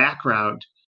in the background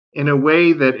in a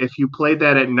way that if you played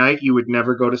that at night, you would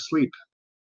never go to sleep.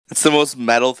 It's the most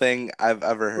metal thing I've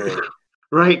ever heard.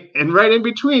 Right, and right in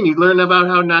between, you learn about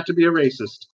how not to be a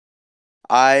racist.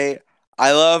 I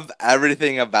love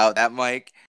everything about that,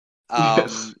 Mike.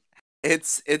 Yes.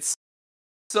 It's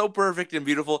so perfect and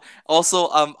beautiful. Also,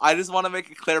 I just want to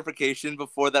make a clarification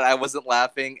before that I wasn't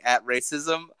laughing at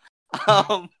racism.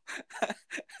 Um,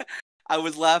 I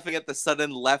was laughing at the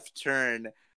sudden left turn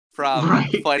from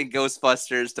Right. fighting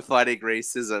Ghostbusters to fighting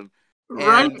racism.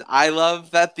 Right. And I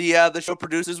love that the show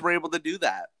producers were able to do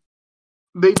that.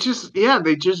 They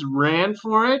just ran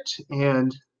for it,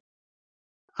 and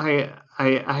I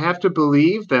have to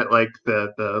believe that like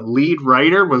the lead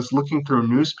writer was looking through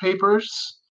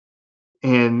newspapers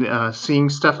and seeing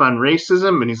stuff on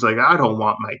racism, and he's like, I don't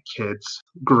want my kids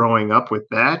growing up with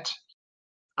that.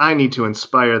 I need to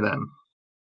inspire them.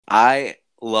 I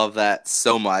love that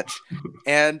so much.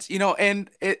 And and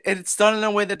it's done in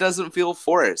a way that doesn't feel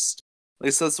forced. At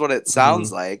least that's what it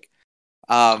sounds like.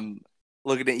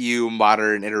 Looking at you,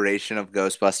 modern iteration of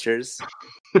Ghostbusters.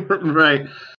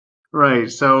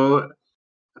 Right. So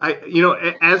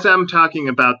as I'm talking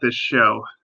about this show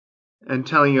and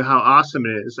telling you how awesome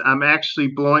it is, I'm actually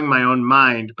blowing my own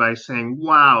mind by saying,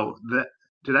 wow,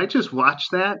 did I just watch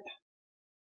that?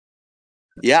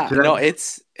 Yeah, Did I?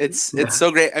 it's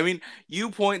so great. I mean,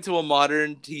 you point to a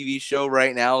modern TV show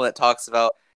right now that talks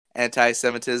about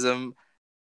anti-Semitism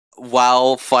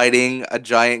while fighting a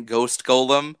giant ghost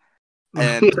golem,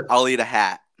 and I'll eat a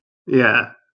hat.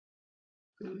 Yeah.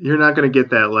 You're not going to get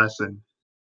that lesson.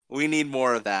 We need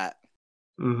more of that.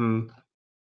 Mm-hmm.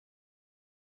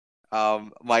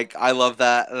 Mike, I love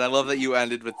that, and I love that you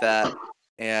ended with that.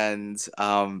 And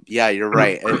yeah, you're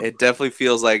right. It definitely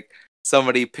feels like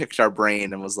somebody picked our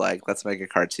brain and was like, "Let's make a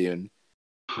cartoon."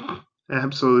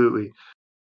 Absolutely.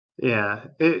 Yeah.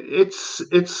 It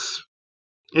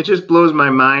just blows my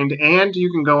mind. And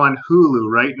you can go on Hulu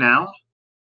right now.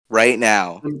 Right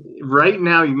now. Right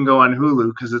now, you can go on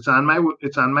Hulu because it's on my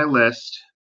list,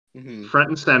 front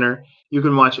and center. You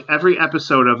can watch every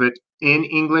episode of it in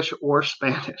English or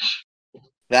Spanish.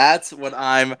 That's what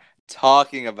I'm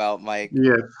talking about, Mike.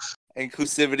 Yes.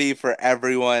 Inclusivity for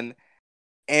everyone,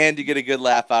 and you get a good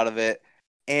laugh out of it,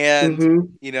 and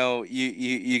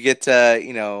you get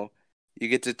to you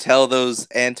get to tell those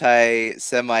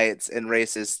anti-Semites and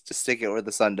racists to stick it where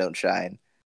the sun don't shine.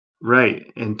 Right,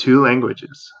 in 2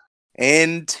 languages.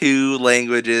 in 2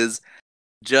 languages,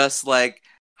 just like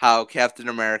how Captain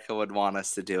America would want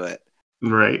us to do it.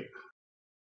 Right.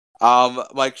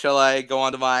 Mike, shall I go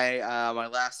on to my my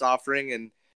last offering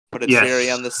and put a cherry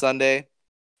Yes. on this Sunday?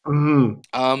 Mhm.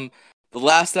 The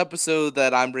last episode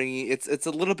that I'm bringing, it's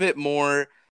a little bit more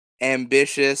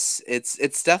ambitious.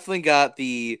 It's definitely got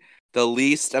the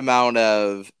least amount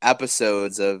of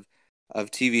episodes of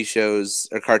TV shows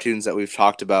or cartoons that we've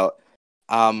talked about.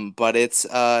 But it's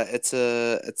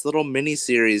a little mini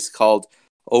series called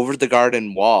Over the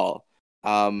Garden Wall.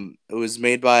 It was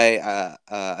made by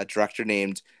a director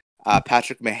named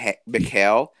Patrick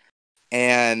McHale,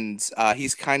 and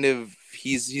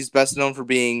he's best known for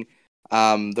being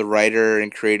the writer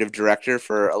and creative director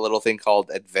for a little thing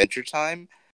called Adventure Time.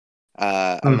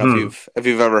 I don't know Mhm. if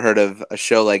you've ever heard of a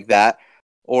show like that,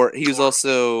 or he was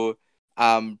also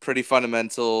pretty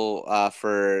fundamental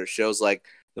for shows like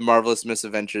The Marvelous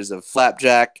Misadventures of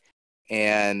Flapjack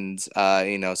and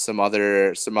some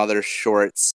other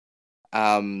shorts.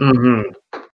 Um, Mhm.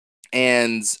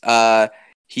 and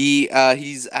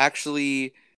he's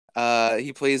actually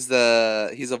he's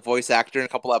a voice actor in a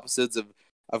couple episodes of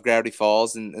Gravity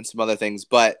Falls and some other things.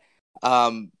 But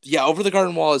yeah, Over the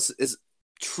Garden Wall is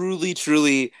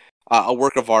truly a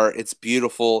work of art. It's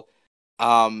beautiful.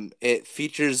 It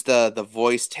features the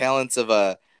voice talents of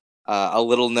a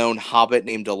little known hobbit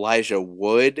named Elijah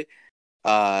Wood.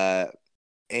 Uh,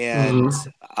 and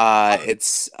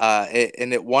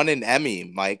Mhm. it won an Emmy,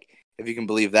 Mike, if you can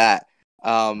believe that.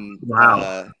 Um, Wow.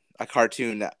 uh, a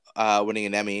cartoon winning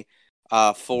an Emmy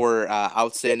for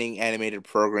outstanding animated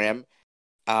program.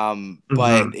 But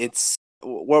Mhm. it's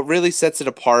what really sets it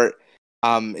apart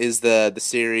is the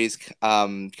series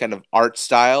kind of art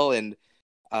style and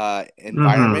Mhm.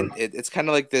 environment. It's kind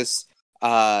of like this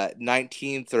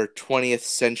 19th or 20th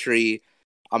century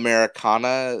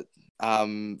Americana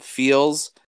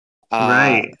feels. Uh,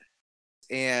 Right.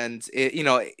 and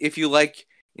if you like,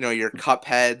 your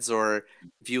Cupheads, or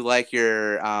if you like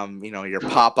your your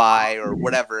Popeye or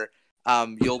whatever,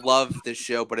 you'll love this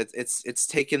show. But it's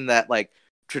taken that like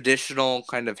traditional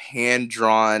kind of hand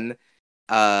drawn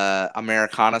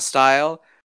Americana style,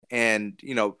 and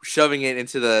shoving it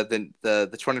into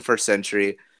the 21st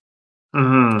century.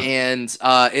 Mhm. And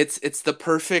it's the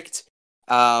perfect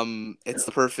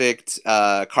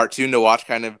cartoon to watch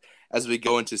kind of as we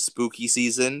go into spooky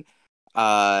season.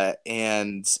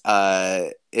 And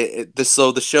so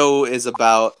the show is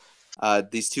about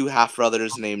these 2 half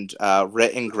brothers named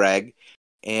Rhett and Greg,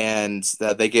 and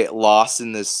they get lost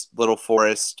in this little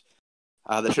forest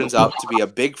that turns out to be a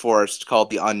big forest called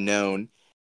the Unknown.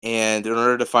 And in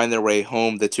order to find their way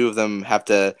home, the 2 of them have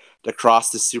to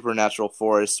cross the supernatural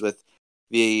forest with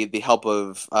the help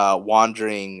of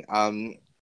wandering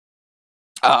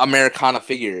Americana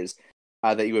figures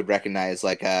that you would recognize,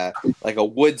 like a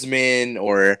woodsman,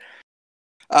 or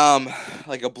um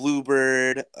like a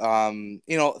bluebird,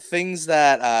 things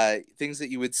that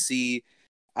you would see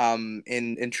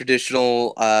in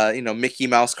traditional Mickey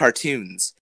Mouse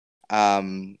cartoons.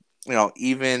 um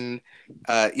even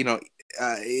you know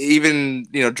even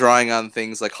drawing on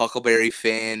things like Huckleberry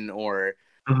Finn, or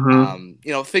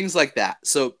Mhm. things like that.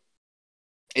 So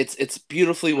it's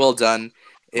beautifully well done.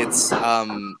 It's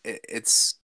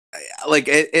like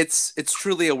it's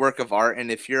truly a work of art. And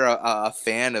if you're a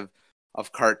fan of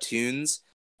cartoons,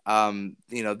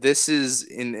 this is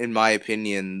in my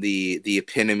opinion the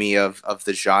epitome of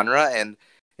the genre. And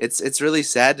it's really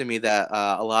sad to me that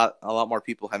a lot more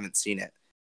people haven't seen it.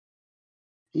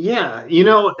 Yeah,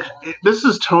 this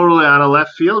is totally out of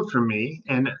left field for me,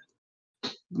 and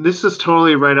this is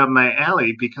totally right up my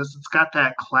alley because it's got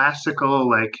that classical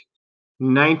like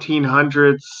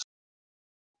 1900s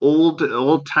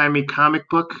old-timey comic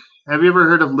book. Have you ever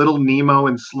heard of Little Nemo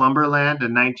in Slumberland, a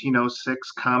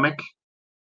 1906 comic?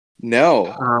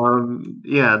 No.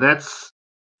 Yeah,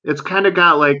 it's kind of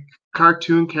got like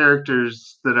cartoon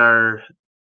characters that are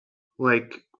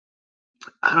like,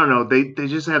 I don't know, they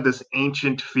just have this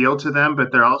ancient feel to them,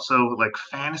 but they're also like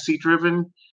fantasy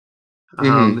driven.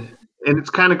 Hmm. And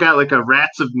it's kind of got like a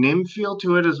Rats of Nim feel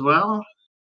to it as well.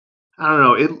 I don't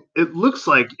know. It looks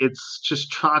like it's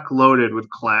just chock loaded with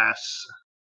class.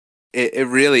 It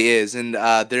really is. And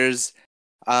there's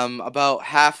about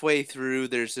halfway through,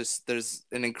 there's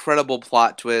an incredible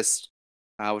plot twist,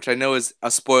 which I know is a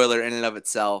spoiler in and of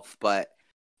itself. But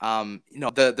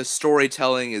the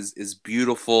storytelling is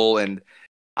beautiful. And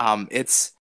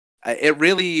it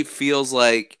really feels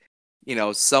like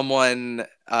someone,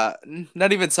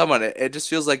 not even someone, it just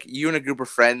feels like you and a group of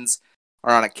friends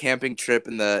are on a camping trip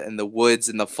in the woods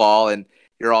in the fall, and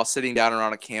you're all sitting down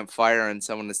around a campfire and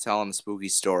someone is telling a spooky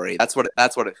story. That's what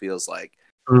it feels like.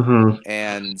 Mm-hmm.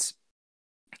 And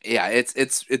yeah,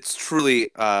 it's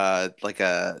truly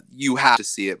you have to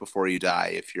see it before you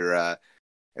die if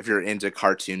you're into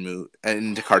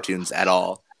cartoons at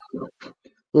all.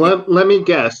 Let me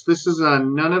guess. This is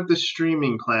on none of the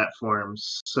streaming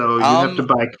platforms, so you have to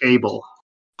buy cable.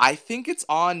 I think it's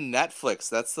on Netflix.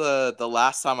 That's the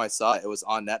last time I saw it. It was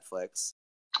on Netflix.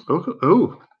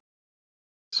 Oh.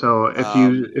 So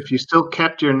if you still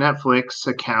kept your Netflix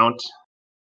account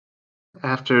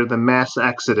after the mass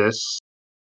exodus,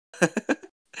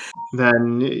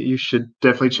 then you should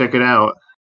definitely check it out.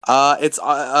 It's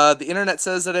the internet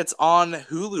says that it's on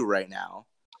Hulu right now.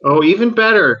 Oh, even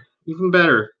better. Even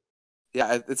better.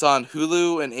 Yeah, it's on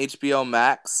Hulu and HBO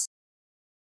Max.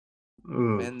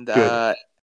 And good.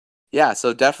 yeah,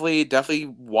 so definitely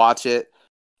watch it.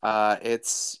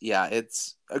 It's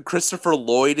Christopher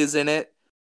Lloyd is in it.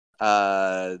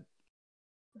 I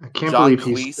can't John believe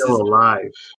Cleese he's still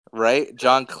alive. Right?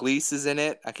 John Cleese is in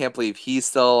it. I can't believe he's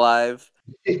still alive.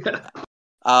 Yeah.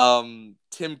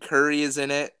 Tim Curry is in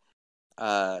it.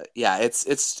 Yeah,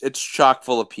 it's chock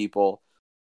full of people.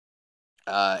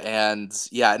 And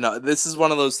yeah, no, this is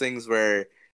one of those things where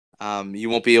you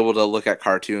won't be able to look at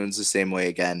cartoons the same way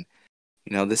again.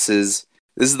 You know, this is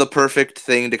the perfect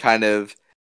thing to kind of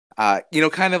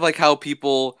kind of like how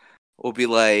people will be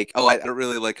like, "Oh, I don't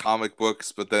really like comic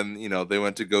books," but then, they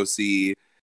went to go see,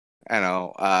 I don't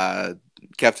know,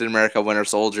 Captain America Winter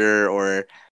Soldier, or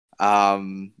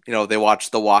they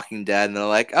watch The Walking Dead and they're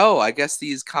like, "Oh, I guess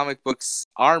these comic books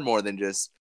are more than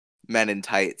just men in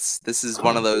tights." This is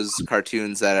one of those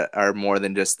cartoons that are more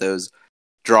than just those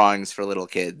drawings for little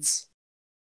kids.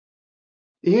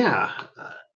 Yeah.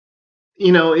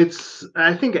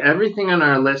 I think everything on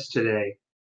our list today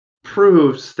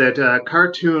proves that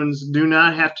cartoons do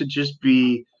not have to just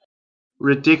be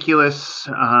ridiculous,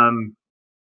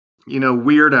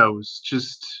 weirdos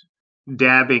just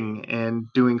dabbing and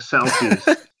doing selfies.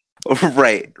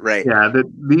 Right. Yeah, that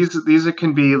these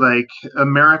can be like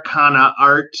Americana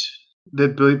art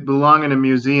that belong in a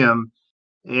museum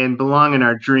and belong in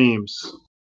our dreams.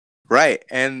 Right,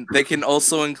 and they can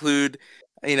also include,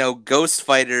 ghost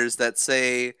fighters that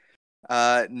say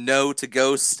no to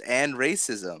ghost and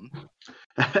racism.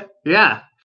 Yeah,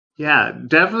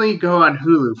 definitely go on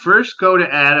Hulu. First, go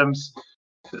to Adam's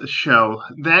show,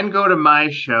 then go to my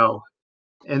show,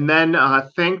 and then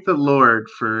thank the Lord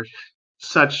for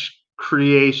such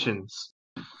creations.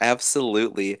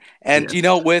 Absolutely, and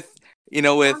Yes. with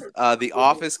The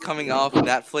Office coming off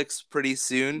Netflix pretty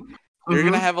soon, you're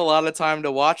gonna Mm-hmm. have a lot of time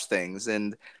to watch things,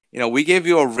 and we gave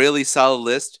you a really solid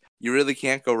list. You really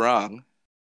can't go wrong.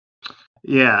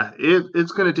 Yeah,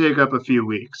 it's going to take up a few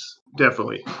weeks,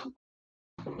 definitely.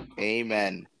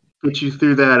 Amen. Get you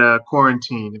through that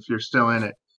quarantine if you're still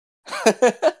in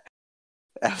it.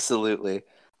 Absolutely.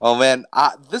 Oh man,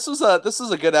 this was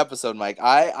a good episode, Mike.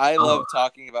 I love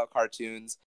talking about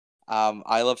cartoons.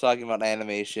 I love talking about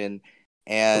animation,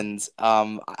 and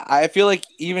I feel like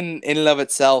even in and of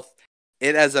itself,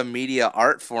 it as a media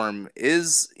art form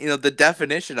is the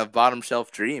definition of bottom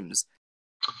shelf dreams.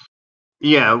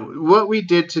 Yeah, what we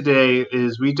did today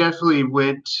is we definitely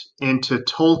went into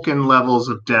Tolkien levels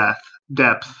of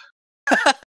depth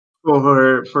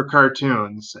for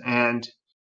cartoons, and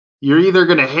you're either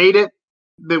going to hate it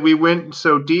that we went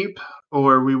so deep,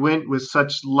 or we went with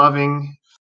such loving,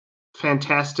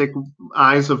 fantastic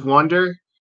eyes of wonder,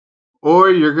 or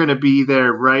you're going to be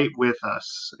there right with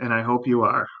us, and I hope you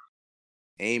are.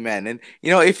 Amen. And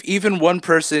if even one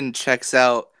person checks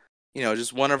out,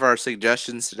 just one of our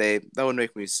suggestions today, that would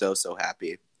make me so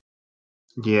happy.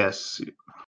 Yes.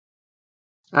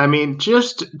 I mean,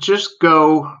 just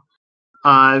go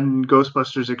on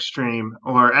Ghostbusters Extreme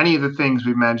or any of the things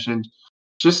we mentioned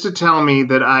just to tell me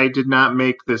that I did not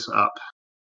make this up.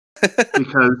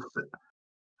 Because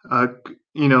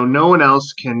no one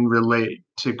else can relate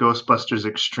to Ghostbusters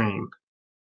Extreme.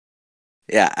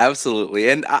 Yeah, absolutely.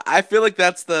 And I feel like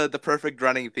that's the perfect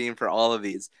running theme for all of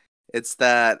these. It's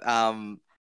that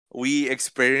we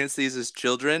experience these as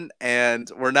children, and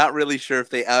we're not really sure if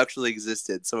they actually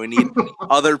existed. So we need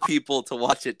other people to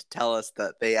watch it to tell us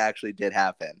that they actually did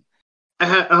happen.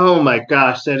 Oh my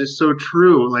gosh, that is so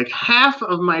true. Like half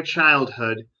of my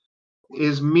childhood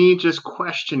is me just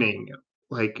questioning,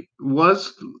 like,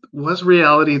 was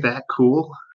reality that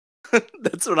cool?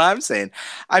 That's what I'm saying.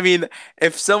 I mean,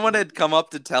 if someone had come up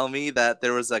to tell me that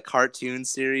there was a cartoon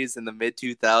series in the mid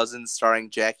 2000s starring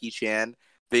Jackie Chan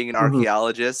being an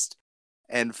archaeologist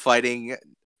and fighting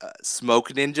smoke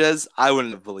ninjas, I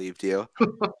wouldn't have believed you.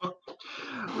 Right.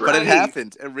 But it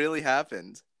happened. It really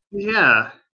happened.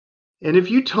 Yeah. And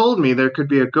if you told me there could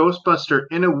be a Ghostbuster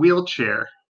in a wheelchair,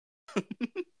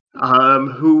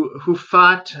 who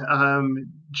fought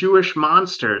Jewish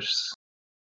monsters,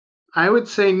 I would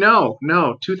say no,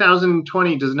 no.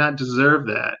 2020 does not deserve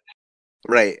that.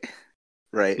 Right.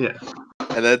 Right. Yeah.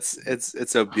 And it's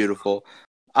so beautiful.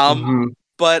 Um, hmm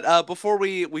but before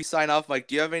we sign off, Mike,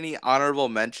 do you have any honorable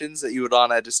mentions that you would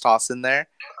want to just toss in there?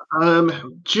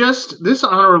 Just this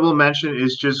honorable mention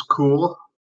is just cool.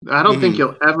 I don't think Hmm.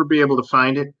 you'll ever be able to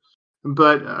find it,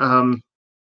 but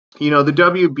the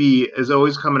WB is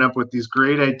always coming up with these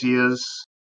great ideas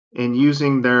and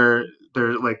using their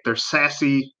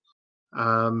sassy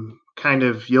kind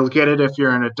of, you'll get it if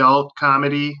you're an adult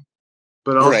comedy,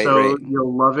 but Right, also right,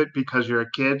 you'll love it because you're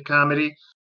a kid comedy.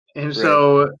 And right.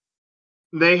 so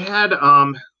they had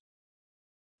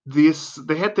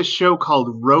this show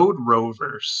called Road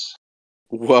Rovers,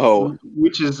 Whoa.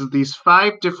 which is these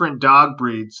 5 different dog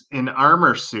breeds in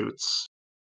armor suits.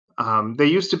 They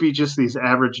used to be just these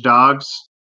average dogs,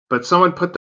 but someone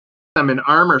put them in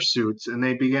armor suits, and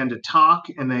they began to talk,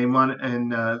 and they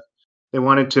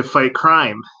wanted to fight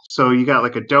crime. So you got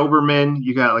like a Doberman,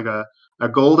 you got like a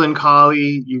golden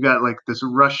collie, you got like this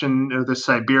Russian or the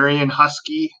Siberian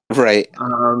husky. Right.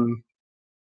 Um,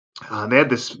 they had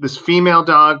this female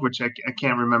dog, which I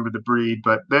can't remember the breed,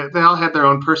 but they all had their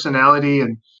own personality.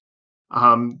 And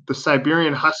the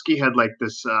Siberian husky had like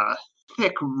this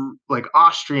thick, like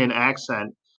Austrian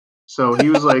accent. So he He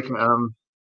was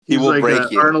will like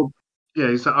break you. Arnold. Yeah,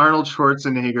 he's the Arnold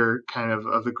Schwarzenegger kind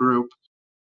of the group.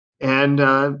 And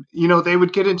they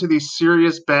would get into these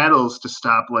serious battles to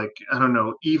stop, like, I don't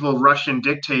know, evil Russian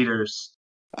dictators.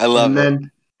 I love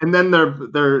And it. then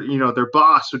their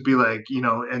boss would be like,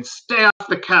 and stay off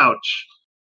the couch.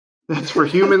 That's for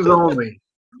humans only.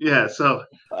 Yeah. So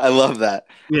I love that.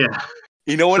 yeah.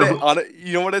 You know what So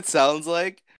you know what it sounds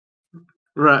like?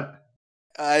 right.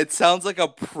 It sounds like a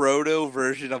proto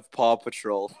version of Paw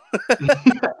Patrol.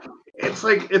 It's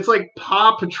like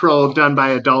Paw Patrol done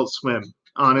by Adult Swim.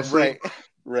 Honestly. Right.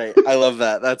 Right. I love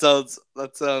that. That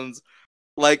sounds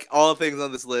like all things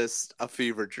on this list a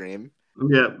fever dream.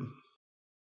 Yeah.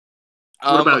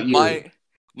 What about you?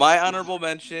 My honorable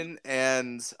mention,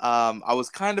 and I was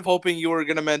kind of hoping you were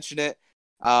gonna mention it.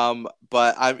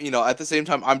 But I'm at the same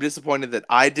time I'm disappointed that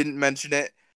I didn't mention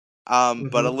it.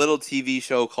 But a hmm little TV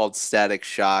show called Static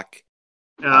Shock.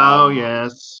 Oh Um,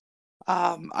 yes.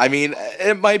 I mean,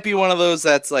 it might be one of those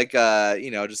that's like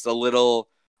just a little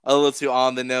too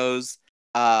on the nose.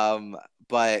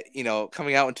 But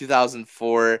coming out in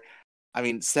 2004, I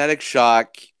mean, Static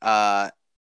Shock.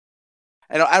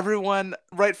 I know everyone,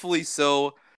 rightfully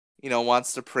so,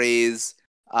 wants to praise,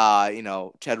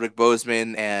 Chadwick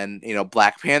Boseman and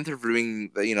Black Panther for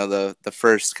being the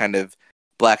first kind of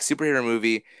black superhero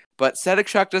movie. But Static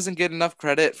Shock doesn't get enough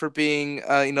credit for being,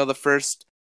 the first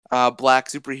black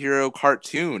superhero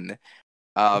cartoon.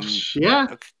 Um, Yeah.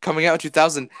 Coming out in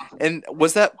 2000, and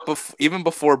was that even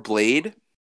before Blade?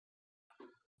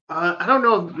 I don't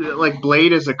know, like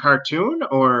Blade is a cartoon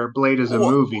or Blade is a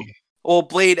Well, movie. well,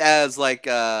 Blade as like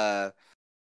a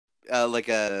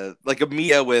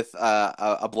Mia with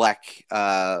a black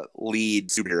lead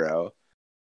superhero.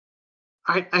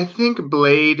 I think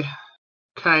Blade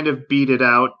kind of beat it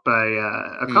out by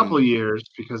a couple Hmm. years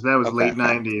because that was Okay. late Okay.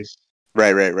 '90s.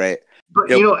 Right. Right. Right. But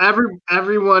Yep.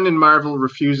 everyone in Marvel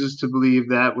refuses to believe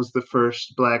that was the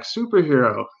first black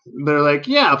superhero. They're like,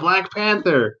 yeah, Black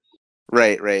Panther.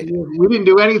 Right. Right. We didn't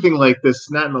do anything like this,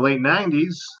 not in the late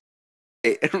 '90s.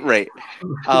 Right.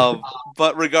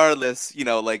 But regardless,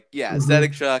 yeah,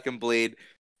 Static hmm Shock and Blade,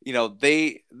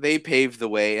 they paved the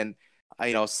way, and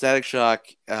Static Shock,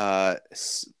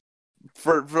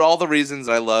 for all the reasons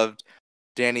I loved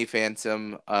Danny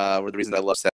Phantom, were the reasons I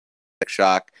loved Static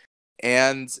Shock,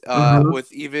 and hmm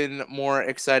with even more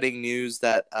exciting news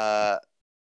that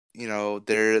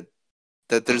there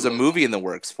that there's a movie in the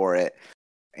works for it,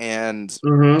 and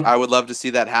hmm I would love to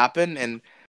see that happen. And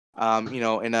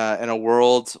in a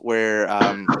world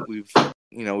where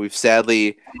we've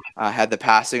sadly had the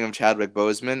passing of Chadwick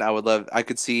Boseman, I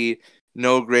could see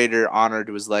no greater honor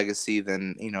to his legacy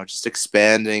than just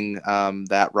expanding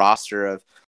that roster of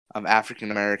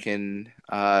African American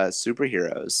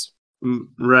superheroes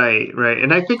Right, right.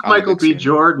 And I think on the Michael big B. screen.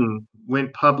 Jordan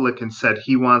went public and said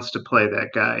he wants to play that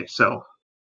guy. So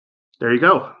there you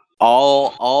go.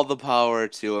 All the power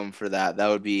to him for that. That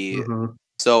would be hmm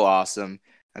so awesome,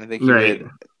 and I think he Right.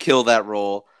 would kill that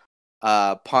role.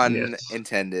 Pun Yes.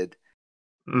 intended.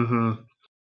 hmm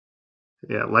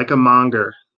Yeah, like a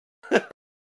monger.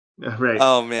 Right.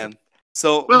 Oh man.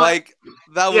 So Well, Mike,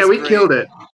 that yeah, was we killed great. it.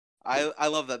 I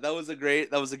love that. That was a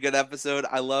good episode.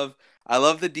 I love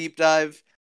the deep dive,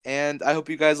 and I hope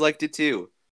you guys liked it too.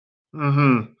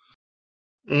 Mm-hmm.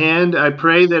 And I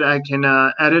pray that I can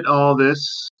edit all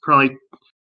this, probably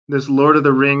this Lord of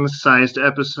the Rings sized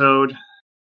episode,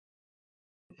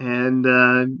 and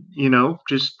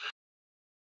just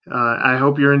I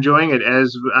hope you're enjoying it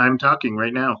as I'm talking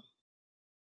right now.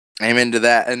 I'm into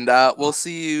that, and we'll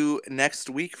see you next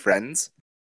week, friends.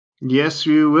 Yes,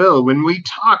 you will. When we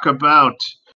talk about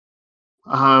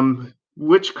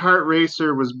which kart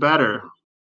racer was better,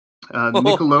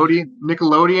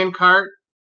 Nickelodeon kart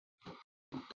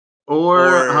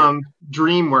or Or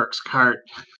DreamWorks kart.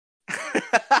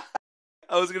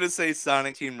 I was gonna say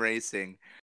Sonic Team Racing.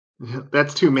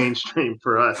 That's too mainstream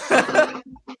for us.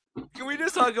 Can we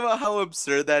just talk about how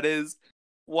absurd that is?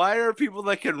 Why are people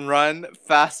that can run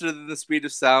faster than the speed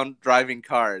of sound driving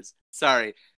cars?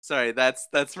 Sorry, that's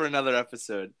for another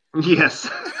episode. Yes.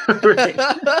 Right.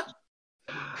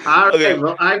 All Okay. right.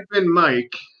 Well, I've been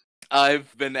Mike.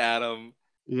 I've been Adam.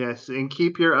 Yes, and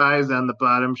keep your eyes on the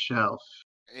bottom shelf.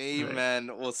 Amen.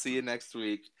 Right. We'll see you next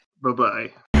week.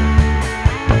 Bye-bye.